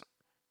system.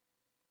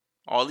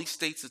 All these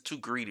states are too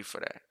greedy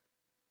for that.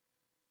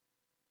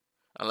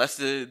 Unless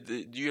the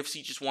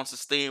UFC just wants to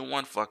stay in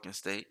one fucking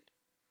state.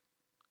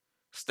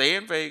 Stay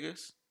in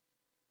Vegas.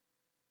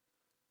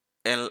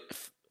 And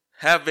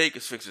have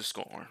Vegas fix the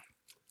scoring.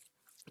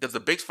 Because the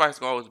big fights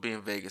will always be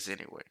in Vegas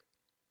anyway.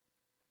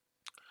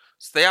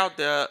 Stay out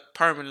there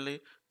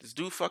permanently. Just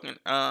do fucking,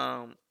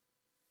 I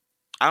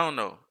don't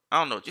know.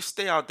 Just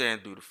stay out there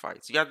and do the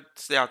fights. You got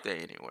to stay out there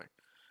anyway.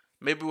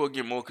 Maybe we'll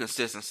get more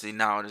consistency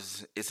now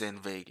it's in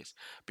Vegas.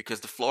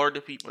 Because the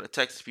Florida people, the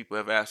Texas people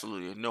have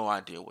absolutely no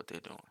idea what they're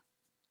doing.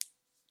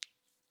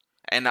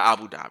 And the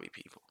Abu Dhabi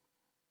people.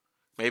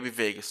 Maybe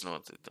Vegas knows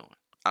what they're doing.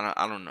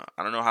 I don't know.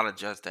 I don't know how to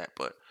judge that,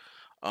 but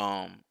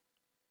um,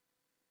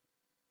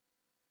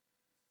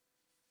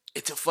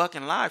 it's a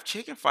fucking live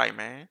chicken fight,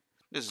 man.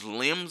 His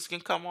limbs can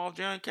come off.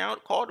 John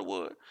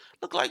Calderwood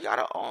look like got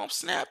her arm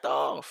snapped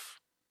off.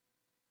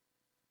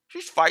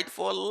 She's fighting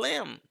for a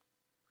limb.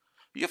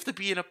 You have to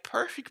be in a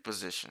perfect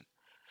position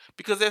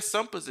because there's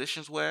some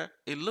positions where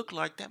it look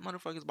like that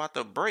motherfucker's about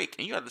to break,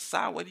 and you have to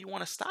decide whether you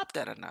want to stop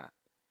that or not.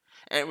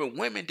 And with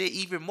women, they're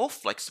even more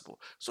flexible,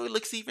 so it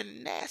looks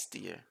even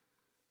nastier.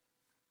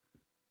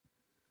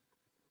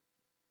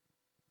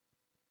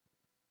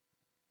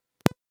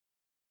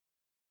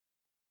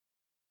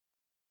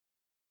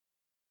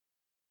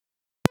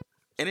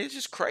 And it's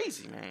just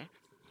crazy, man.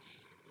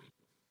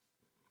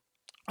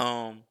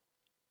 Um,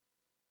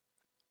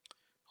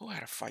 who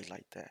had a fight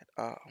like that?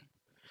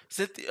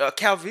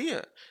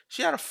 Calvia.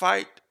 She had a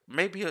fight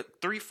maybe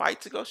 3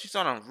 fights ago. She's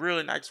on a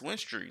really nice win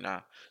streak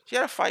now. She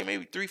had a fight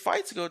maybe 3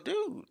 fights ago,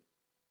 dude.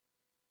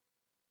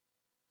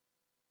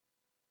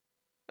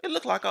 It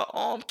looked like her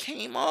arm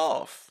came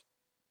off.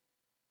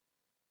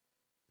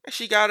 And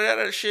she got it out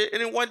of the shit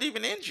and it wasn't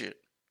even injured.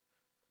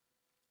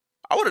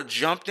 I would have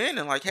jumped in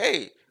and like,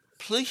 hey,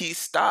 please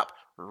stop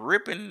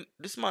ripping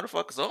this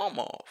motherfucker's arm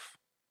off.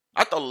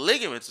 I thought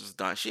ligaments was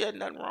done. She had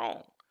nothing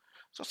wrong.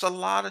 So it's a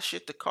lot of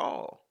shit to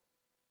call.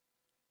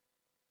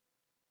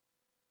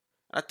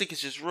 I think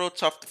it's just real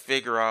tough to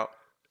figure out.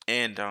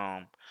 And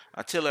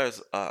until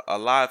there's a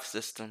live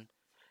system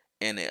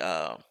and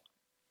a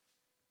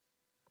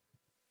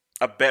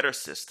better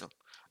system,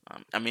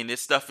 I mean,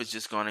 this stuff is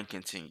just going to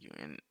continue.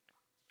 And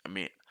I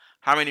mean,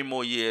 how many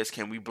more years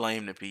can we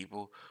blame the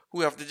people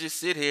who have to just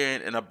sit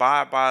here and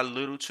abide by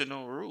little to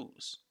no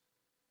rules?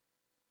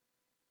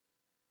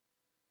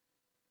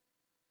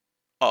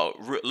 Oh,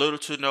 little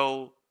to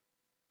no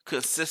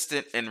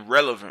consistent and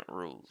relevant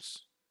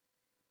rules.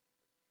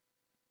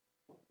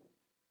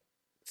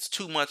 It's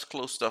too much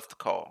close stuff to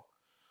call.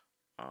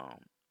 Um,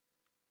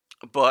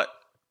 but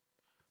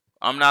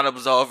I'm not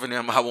absolving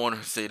them. I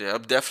want to say that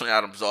I'm definitely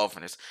not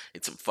absolving this.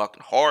 It's some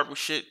fucking horrible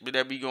shit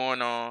that be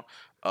going on.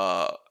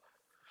 Uh,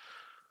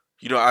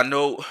 I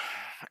know,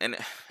 and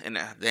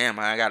damn,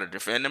 I gotta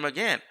defend them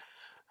again.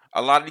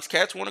 A lot of these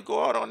cats want to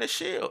go out on their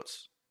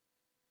shields.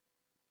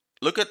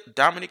 Look at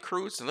Dominic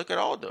Cruz and look at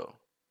Aldo.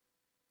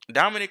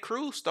 Dominic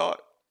Cruz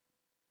thought,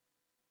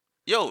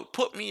 "Yo,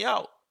 put me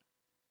out.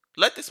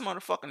 Let this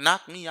motherfucker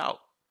knock me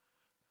out."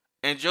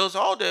 And Jose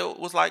Aldo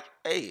was like,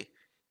 "Hey,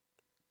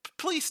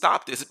 please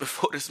stop this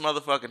before this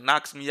motherfucker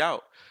knocks me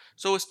out."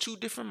 So it's two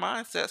different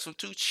mindsets from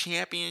two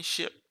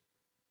championship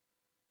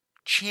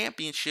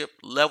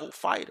level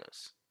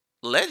fighters,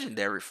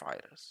 legendary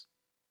fighters.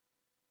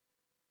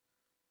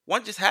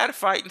 One just had a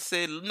fight and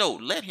said, "No,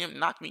 let him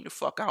knock me the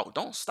fuck out.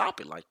 Don't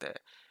stop it like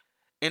that."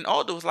 And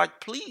Aldo was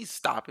like, "Please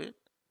stop it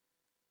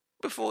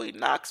before he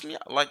knocks me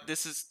out." Like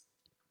this is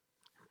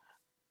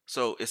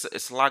so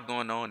it's a lot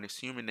going on. It's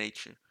human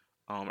nature.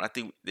 I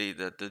think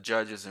the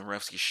judges and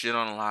refs get shit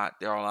on a lot.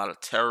 There are a lot of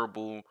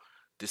terrible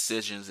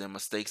decisions and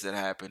mistakes that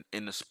happen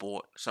in the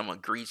sport. Some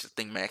egregious. I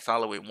think Max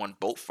Holloway won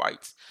both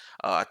fights.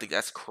 I think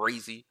that's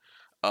crazy.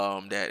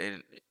 I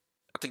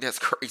think that's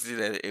crazy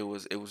that it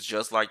was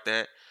just like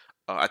that.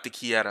 I think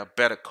he had a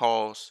better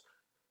cause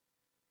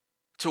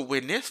to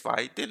win this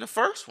fight than the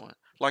first one.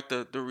 Like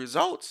the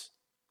results.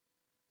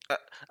 I,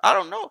 I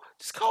don't know.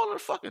 Just call it a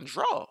fucking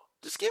draw.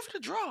 Just give it a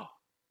draw.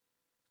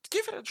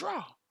 Give it a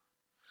draw.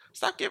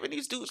 Stop giving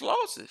these dudes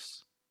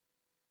losses.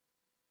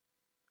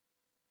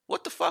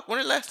 What the fuck? When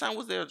the last time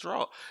was there a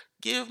draw?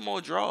 Give more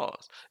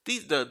draws.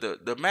 These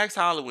the Max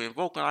Holloway and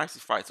Volkanovski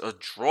fights are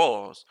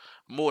draws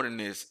more than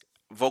this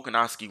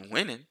Volkanovski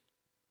winning.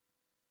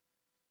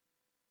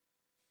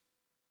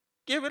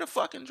 Give it a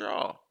fucking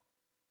draw.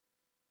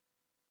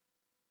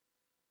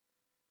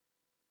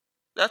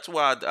 That's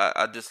why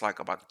I dislike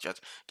about the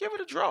judge. Give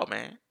it a draw,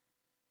 man.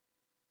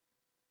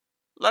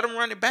 Let them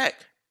run it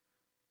back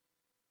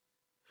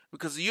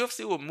because the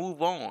UFC will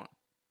move on.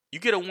 You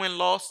get a win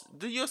loss,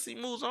 the UFC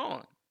moves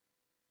on.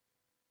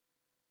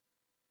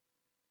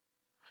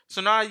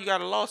 So now you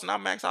got a loss. Now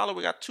Max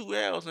Holloway got 2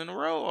 L's in a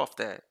row off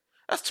that.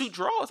 That's 2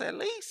 draws at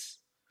least.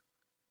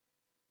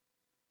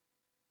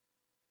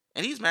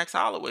 And he's Max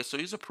Holloway, so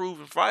he's a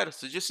proven fighter.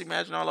 So just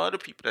imagine all the other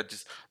people that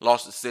just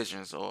lost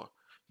decisions or,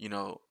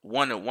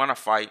 won a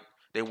fight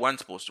they weren't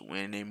supposed to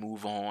win. They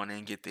move on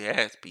and get their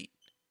ass beat.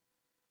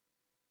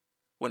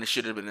 When it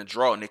should have been a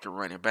draw and they could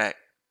run it back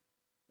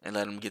and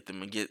let them get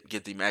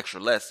them extra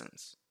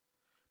lessons.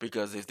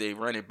 Because if they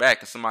run it back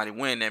and somebody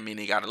win, that means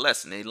they got a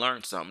lesson. They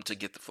learned something to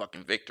get the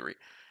fucking victory.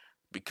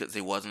 Because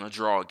it wasn't a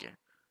draw again.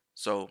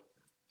 So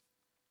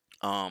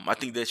I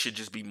think there should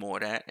just be more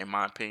of that, in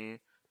my opinion.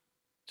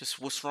 Just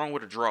what's wrong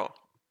with a draw?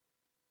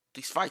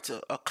 These fights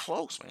are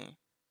close, man.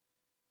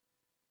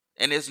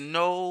 And there's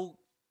no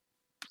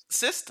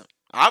system.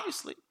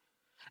 Obviously,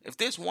 if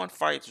there's one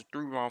fight, it's a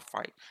 3-round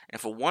fight.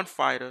 And for one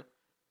fighter,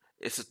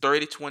 it's a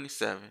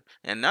 30-27.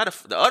 And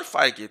the other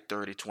fighter get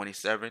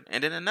 30-27.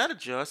 And then another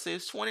judge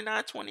says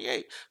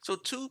 29-28. So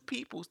two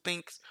people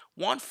thinks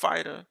one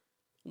fighter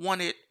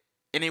won it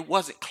and it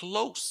wasn't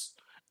close.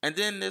 And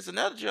then there's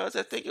another judge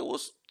that think it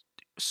was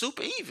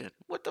super even.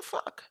 What the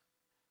fuck?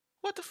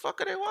 What the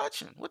fuck are they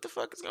watching? What the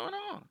fuck is going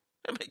on?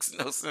 That makes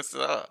no sense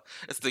at all.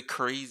 It's the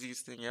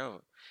craziest thing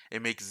ever.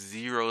 It makes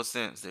zero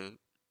sense, dude.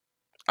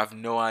 I've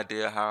no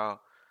idea how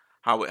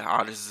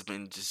this has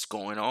been just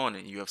going on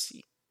in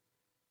UFC.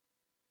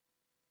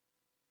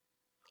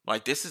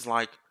 Like this is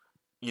like,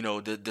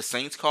 the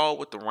Saints call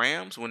with the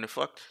Rams when the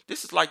fuck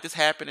this is like this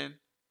happening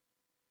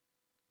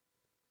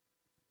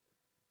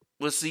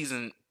with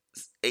season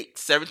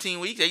 17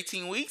 weeks,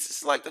 18 weeks.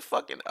 It's like the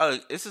fucking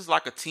this is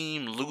like a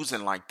team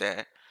losing like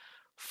that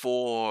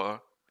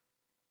for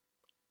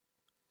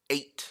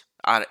 8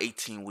 out of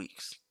 18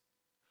 weeks.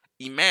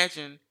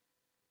 Imagine,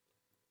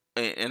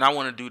 and I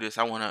want to do this.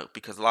 I want to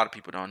because a lot of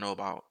people don't know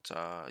about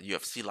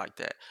UFC like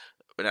that,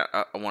 but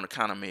I want to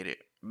kind of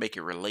make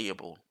it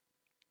relatable.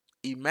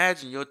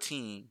 Imagine your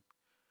team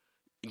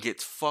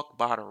gets fucked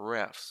by the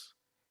refs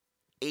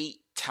 8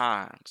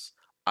 times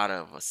out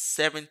of a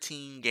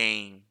 17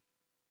 game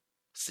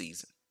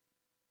season.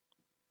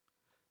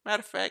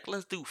 Matter of fact,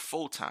 let's do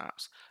 4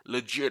 times. A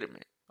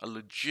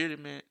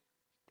legitimate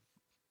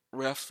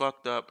refs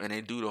fucked up and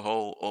they do the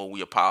whole, oh, we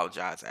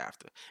apologize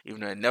after.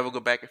 Even though they never go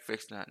back and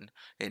fix nothing.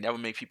 They never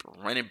make people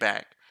run it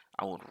back.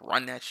 I would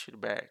run that shit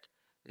back.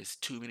 There's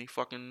too many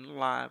fucking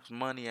lives,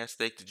 money at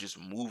stake to just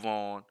move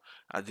on.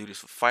 I do this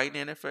for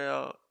fighting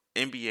NFL,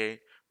 NBA,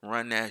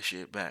 run that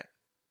shit back.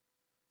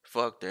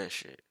 Fuck that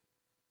shit.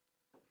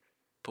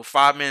 Put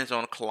 5 minutes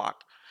on the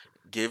clock.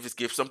 Give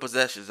some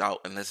possessions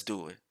out and let's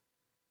do it.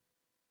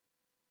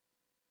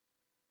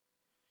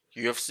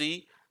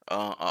 UFC,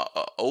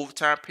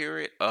 overtime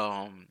period.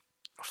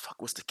 Fuck,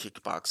 what's the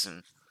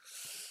kickboxing?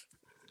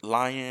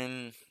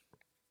 Lion.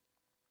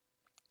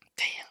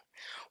 Damn.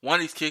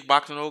 One of these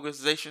kickboxing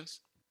organizations,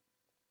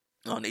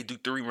 they do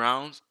 3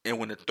 rounds, and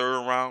when the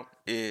third round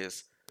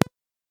is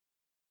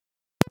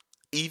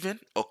even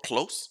or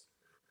close,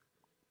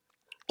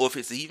 or if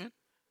it's even,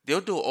 they'll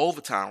do an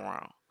overtime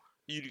round.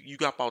 You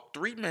got about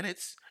 3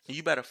 minutes, and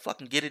you better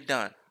fucking get it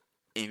done.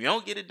 If you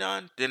don't get it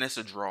done, then it's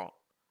a draw.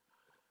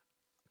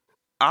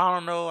 I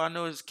don't know. I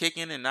know it's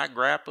kicking and not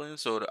grappling,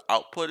 so the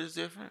output is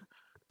different.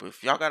 But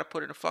if y'all got to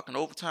put in a fucking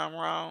overtime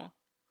round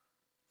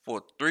for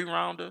a 3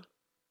 rounder,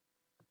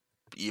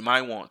 you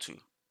might want to.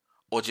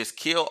 Or just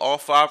kill all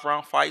 5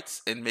 round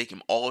fights and make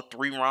them all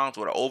 3 rounds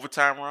with an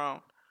overtime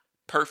round.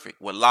 Perfect.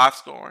 With live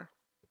scoring,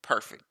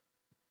 perfect.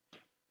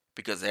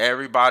 Because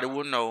everybody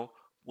will know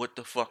what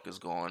the fuck is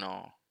going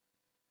on.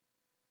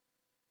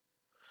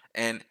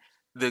 And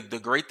the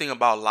great thing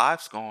about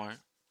live scoring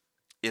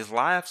is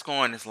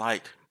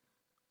like,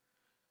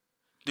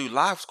 dude,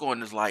 live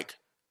scoring is like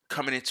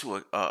coming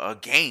into a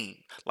game.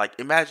 Like,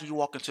 imagine you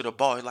walk into the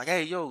bar, you're like,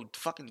 hey, yo,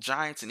 fucking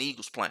Giants and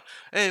Eagles playing.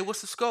 Hey, what's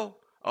the score?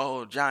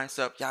 Oh, Giants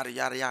up, yada,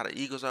 yada, yada.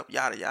 Eagles up,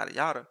 yada, yada,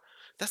 yada.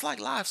 That's like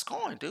live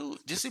scoring, dude.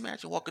 Just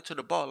imagine walking to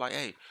the bar like,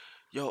 hey,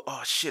 yo,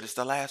 oh, shit, it's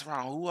the last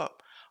round. Who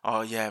up?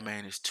 Oh, yeah,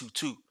 man, it's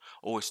 2-2.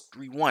 Or it's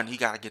 3-1. He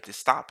got to get this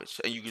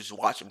stoppage. And you can just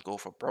watch him go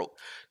for broke.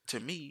 To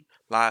me,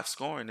 live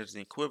scoring is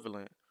the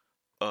equivalent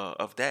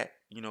of that.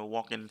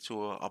 Walking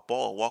into a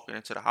bar, walking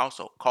into the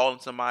household, calling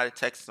somebody,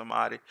 texting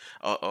somebody.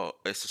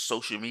 It's a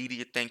social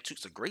media thing too.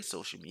 It's a great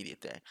social media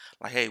thing.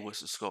 Like, hey, what's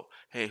the score?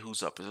 Hey,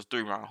 who's up? It's a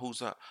 3 round.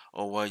 Who's up?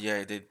 Oh, well,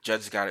 yeah, the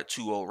judge got it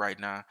 2-0 right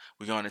now.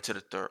 We're going into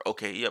the third.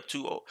 Okay, yep,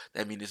 2-0.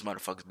 That means this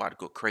motherfucker's about to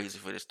go crazy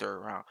for this third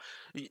round.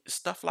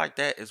 Stuff like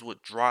that is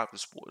what drives the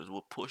sport, is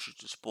what pushes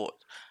the sport.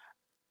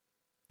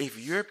 If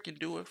Europe can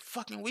do it,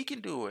 fucking we can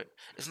do it.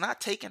 It's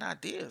not taking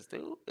ideas,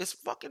 dude. It's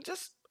fucking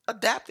just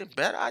adapting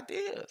better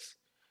ideas.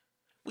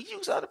 We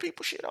use other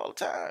people's shit all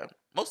the time.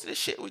 Most of the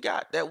shit we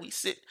got that we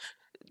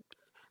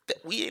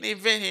ain't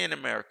invent here in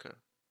America.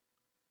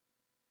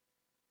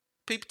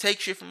 People take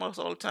shit from us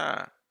all the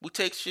time. We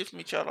take shit from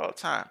each other all the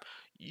time.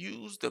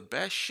 Use the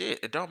best shit.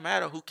 It don't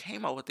matter who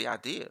came up with the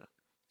idea.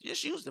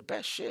 Just use the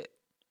best shit.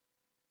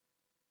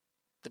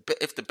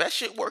 If the best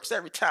shit works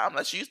every time,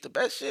 let's use the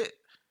best shit.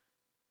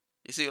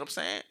 You see what I'm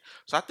saying?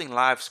 So I think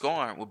live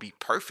scoring would be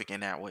perfect in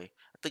that way.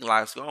 I think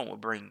live scoring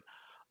would bring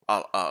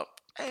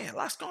man,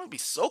 life's gonna be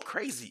so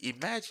crazy.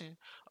 Imagine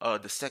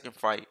the second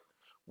fight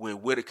with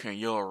Whitaker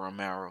and Yoel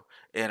Romero,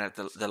 and at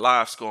the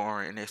live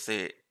scoring, and they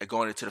said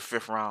going into the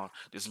 5th round,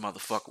 this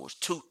motherfucker was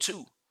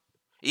 2-2.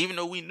 Even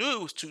though we knew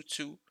it was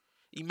 2-2,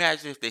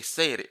 imagine if they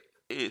said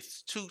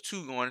it's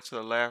 2-2 going into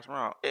the last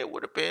round. It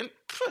would have been,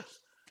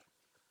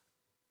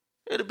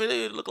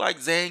 it looked like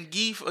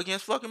Zangief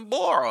against fucking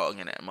Borog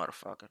in that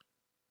motherfucker.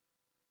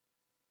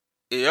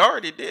 It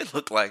already did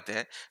look like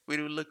that, but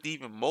it looked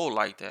even more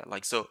like that.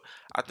 Like, so,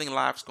 I think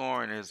live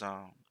scoring is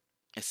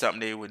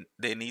something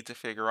they need to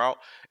figure out,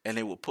 and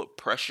it will put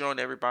pressure on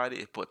everybody.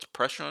 It puts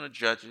pressure on the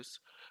judges,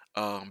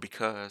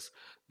 because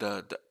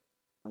the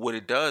what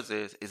it does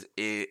is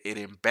it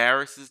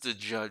embarrasses the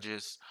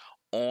judges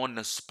on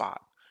the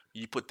spot.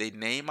 You put their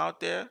name out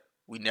there,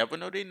 we never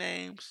know their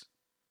names.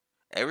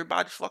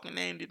 Everybody's fucking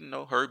name didn't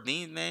know. Herb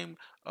Dean's name,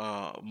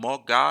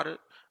 Mark Goddard,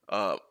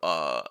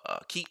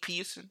 Keith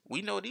Pearson.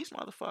 We know these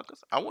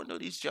motherfuckers. I want to know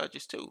these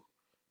judges too.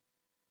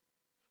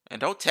 And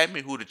don't tell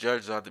me who the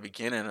judges are at the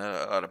beginning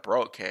of the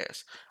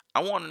broadcast.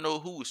 I want to know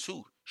who is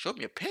who. Show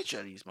me a picture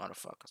of these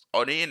motherfuckers.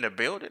 Are they in the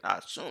building? I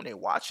assume they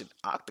watching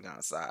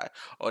octagon side.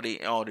 Or they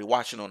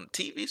watching on the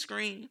TV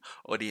screen?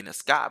 Or they in the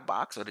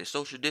skybox? Or they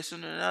social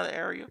distancing in another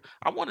area?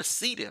 I want to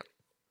see them.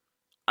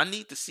 I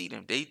need to see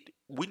them.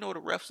 We know the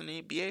refs in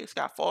the NBA.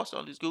 Scott Foster,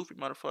 all these goofy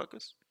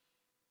motherfuckers.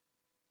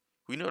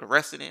 We know the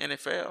rest of the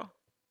NFL.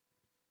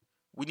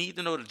 We need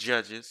to know the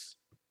judges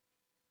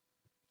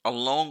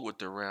along with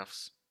the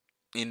refs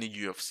in the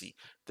UFC.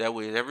 That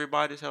way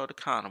everybody's held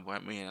accountable. I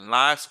mean, in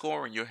live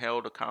scoring, you're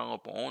held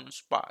accountable on the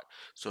spot.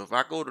 So if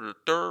I go to the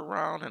third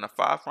round in a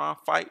 5-round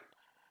fight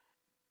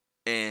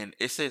and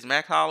it says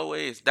Max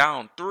Holloway is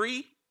down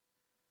 3,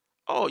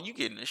 oh, you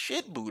getting the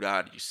shit booed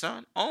out of you,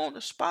 son, on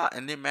the spot.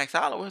 And then Max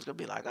Holloway's gonna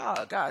be like,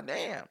 oh,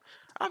 goddamn,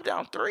 I'm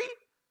down 3.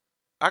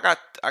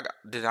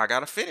 Then I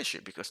gotta finish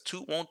it because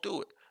 2 won't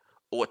do it.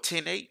 Or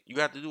 10-8, you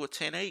got to do a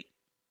 10-8.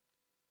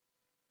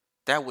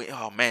 That way,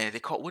 oh man,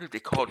 what if they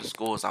called the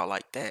scores out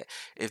like that?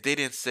 If they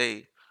didn't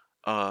say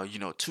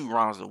 2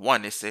 rounds to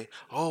 1, they say,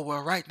 oh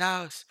well, right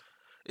now it's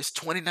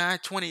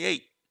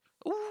 29-28.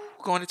 Ooh,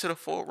 going into the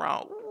 4th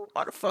round. Ooh,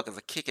 motherfuckers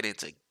are kicking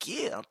into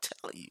gear. I'm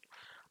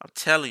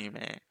telling you.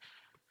 Man.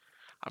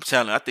 I'm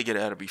telling you, I think it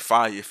ought to be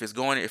fire. If it's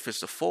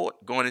the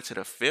 4th, going into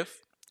the 5th,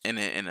 and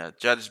the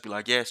judges be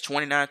like, yeah, it's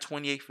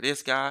 29-28 for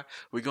this guy.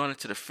 We're going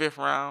into the 5th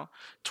round.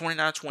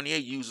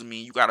 29-28 usually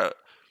mean you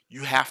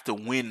have to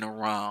win the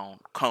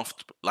round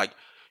comfortable. Like,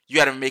 you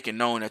got to make it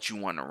known that you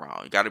won the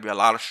round. You got to be a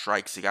lot of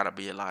strikes. You got to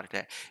be a lot of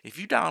that. If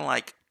you down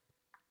like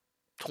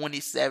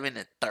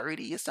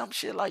 27-30 or some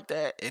shit like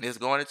that, and it's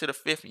going into the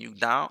 5th and you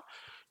down,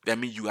 that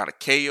means you got to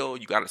KO.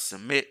 You got to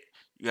submit.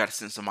 You got to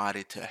send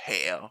somebody to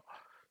hell.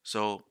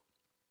 So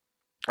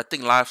I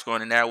think live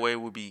scoring in that way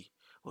would be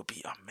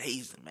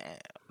amazing, man.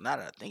 Now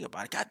that I think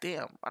about it,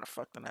 goddamn, why the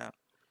fuck did I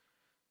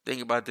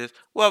think about this?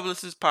 Well,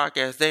 this is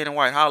podcast Dana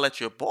White. Holla at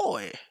your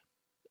boy.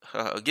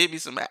 Give me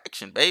some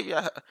action, baby.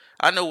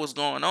 I know what's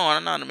going on. I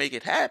know how to make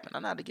it happen. I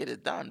know how to get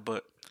it done.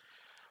 But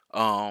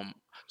so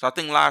I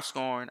think live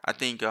scoring. I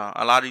think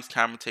a lot of these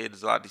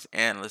commentators, a lot of these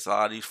analysts, a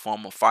lot of these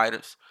former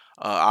fighters,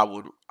 I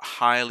would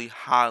highly,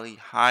 highly,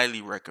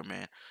 highly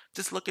recommend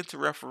just look into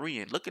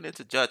refereeing, looking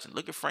into judging.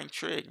 Look at Frank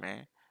Trigg,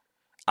 man.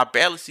 I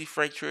barely see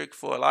Frank Trigg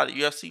for a lot of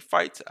UFC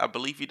fights. I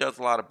believe he does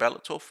a lot of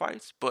Bellator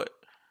fights, but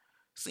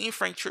seeing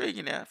Frank Trigg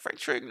in there, Frank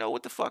Trigg know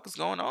what the fuck is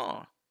going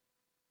on.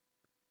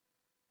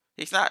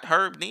 He's not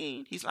Herb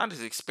Dean. He's not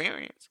as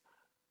experienced.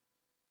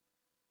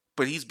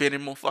 But he's been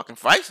in more fucking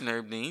fights than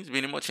Herb Dean. He's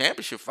been in more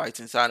championship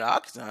fights inside the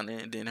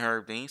octagon than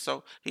Herb Dean.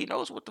 So he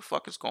knows what the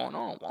fuck is going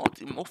on.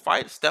 More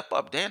fighters step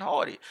up. Dan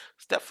Hardy,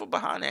 step from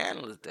behind the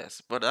analyst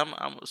desk. But I'm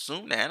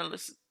assuming the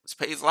analyst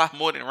pays a lot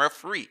more than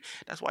referee.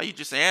 That's why you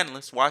just an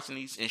analyst watching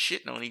these and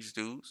shitting on these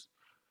dudes.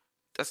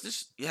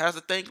 He has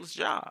a thankless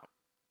job.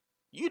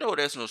 You know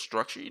there's no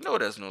structure. You know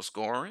there's no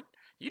scoring.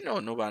 You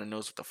know nobody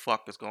knows what the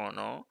fuck is going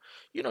on.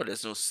 You know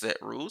there's no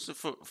set rules.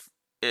 For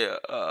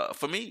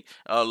me,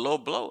 a low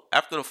blow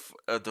after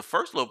the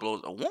first low blow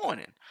is a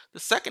warning. The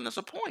second is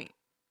a point.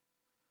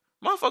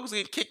 Motherfuckers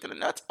getting kicked in the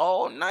nuts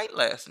all night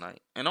last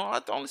night, and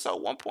I only saw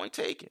 1 point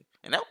taken,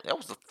 and that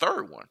was the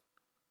third one.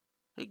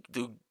 He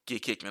do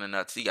get kicked in the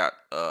nuts. He got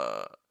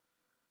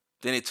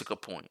then he took a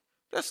point.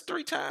 That's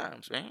 3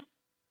 times, man.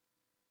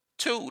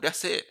 2,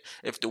 that's it.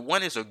 If the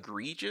one is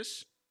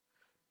egregious,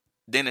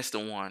 then it's the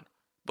one.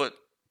 But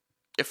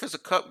if it's a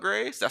cup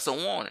graze, that's a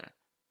warning.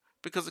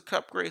 Because the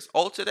cup graze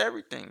altered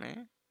everything,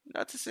 man.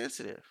 Not too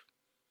sensitive.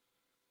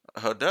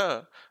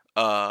 Duh.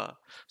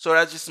 So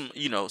that's just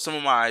some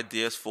of my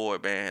ideas for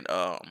it, man.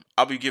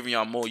 I'll be giving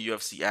y'all more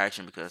UFC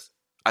action because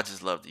I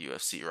just love the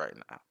UFC right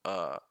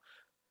now.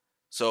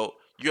 So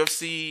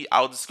UFC,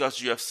 I'll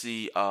discuss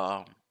UFC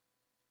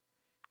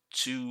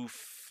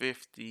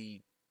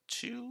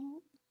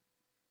 252.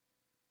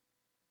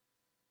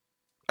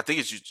 I think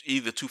it's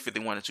either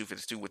 251 or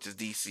 252, which is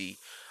DC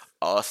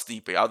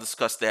Stipe. I'll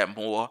discuss that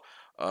more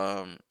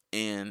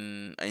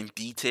in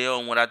detail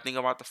and what I think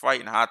about the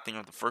fight and how I think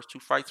of the first 2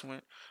 fights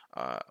went.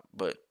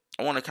 But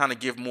I want to kind of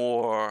give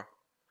more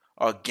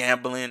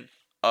gambling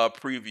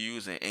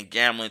previews and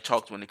gambling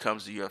talks when it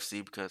comes to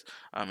UFC because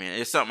I mean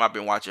it's something I've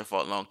been watching for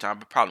a long time. I've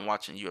been probably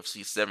watching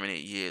UFC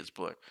 7-8 years,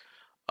 but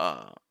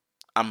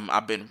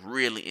I've been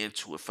really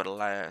into it for the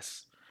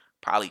last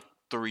probably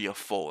 3 or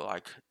 4,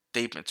 like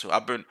deep into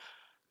it.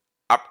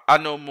 I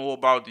know more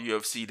about the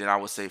UFC than I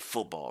would say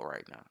football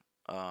right now.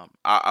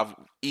 I've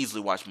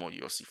easily watched more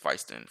UFC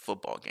fights than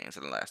football games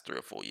in the last 3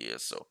 or 4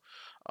 years. So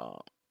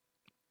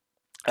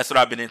that's what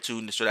I've been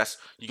into. So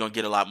you're gonna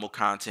get a lot more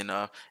content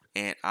of,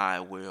 and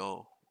I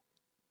will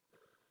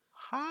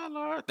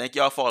holler. Thank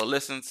y'all for all the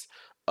listens,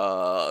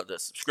 the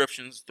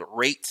subscriptions, the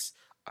rates.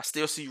 I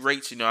still see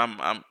rates.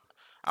 I'm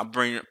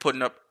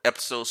putting up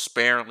episodes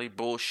sparingly,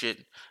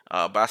 bullshit.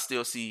 But I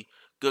still see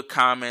good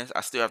comments.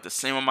 I still have the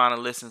same amount of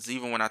listens,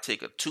 even when I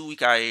take a 2-week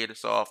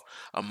hiatus off,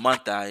 a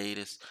month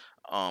hiatus.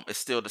 It's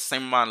still the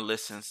same amount of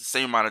listens, the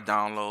same amount of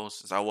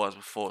downloads as I was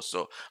before.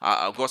 So,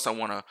 of course, I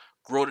want to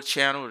grow the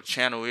channel. The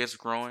channel is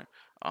growing.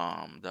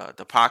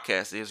 The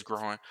podcast is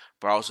growing,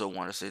 but I also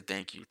want to say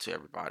thank you to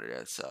everybody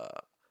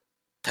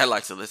that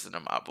likes to listen to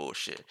my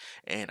bullshit.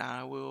 And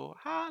I will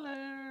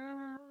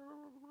holler.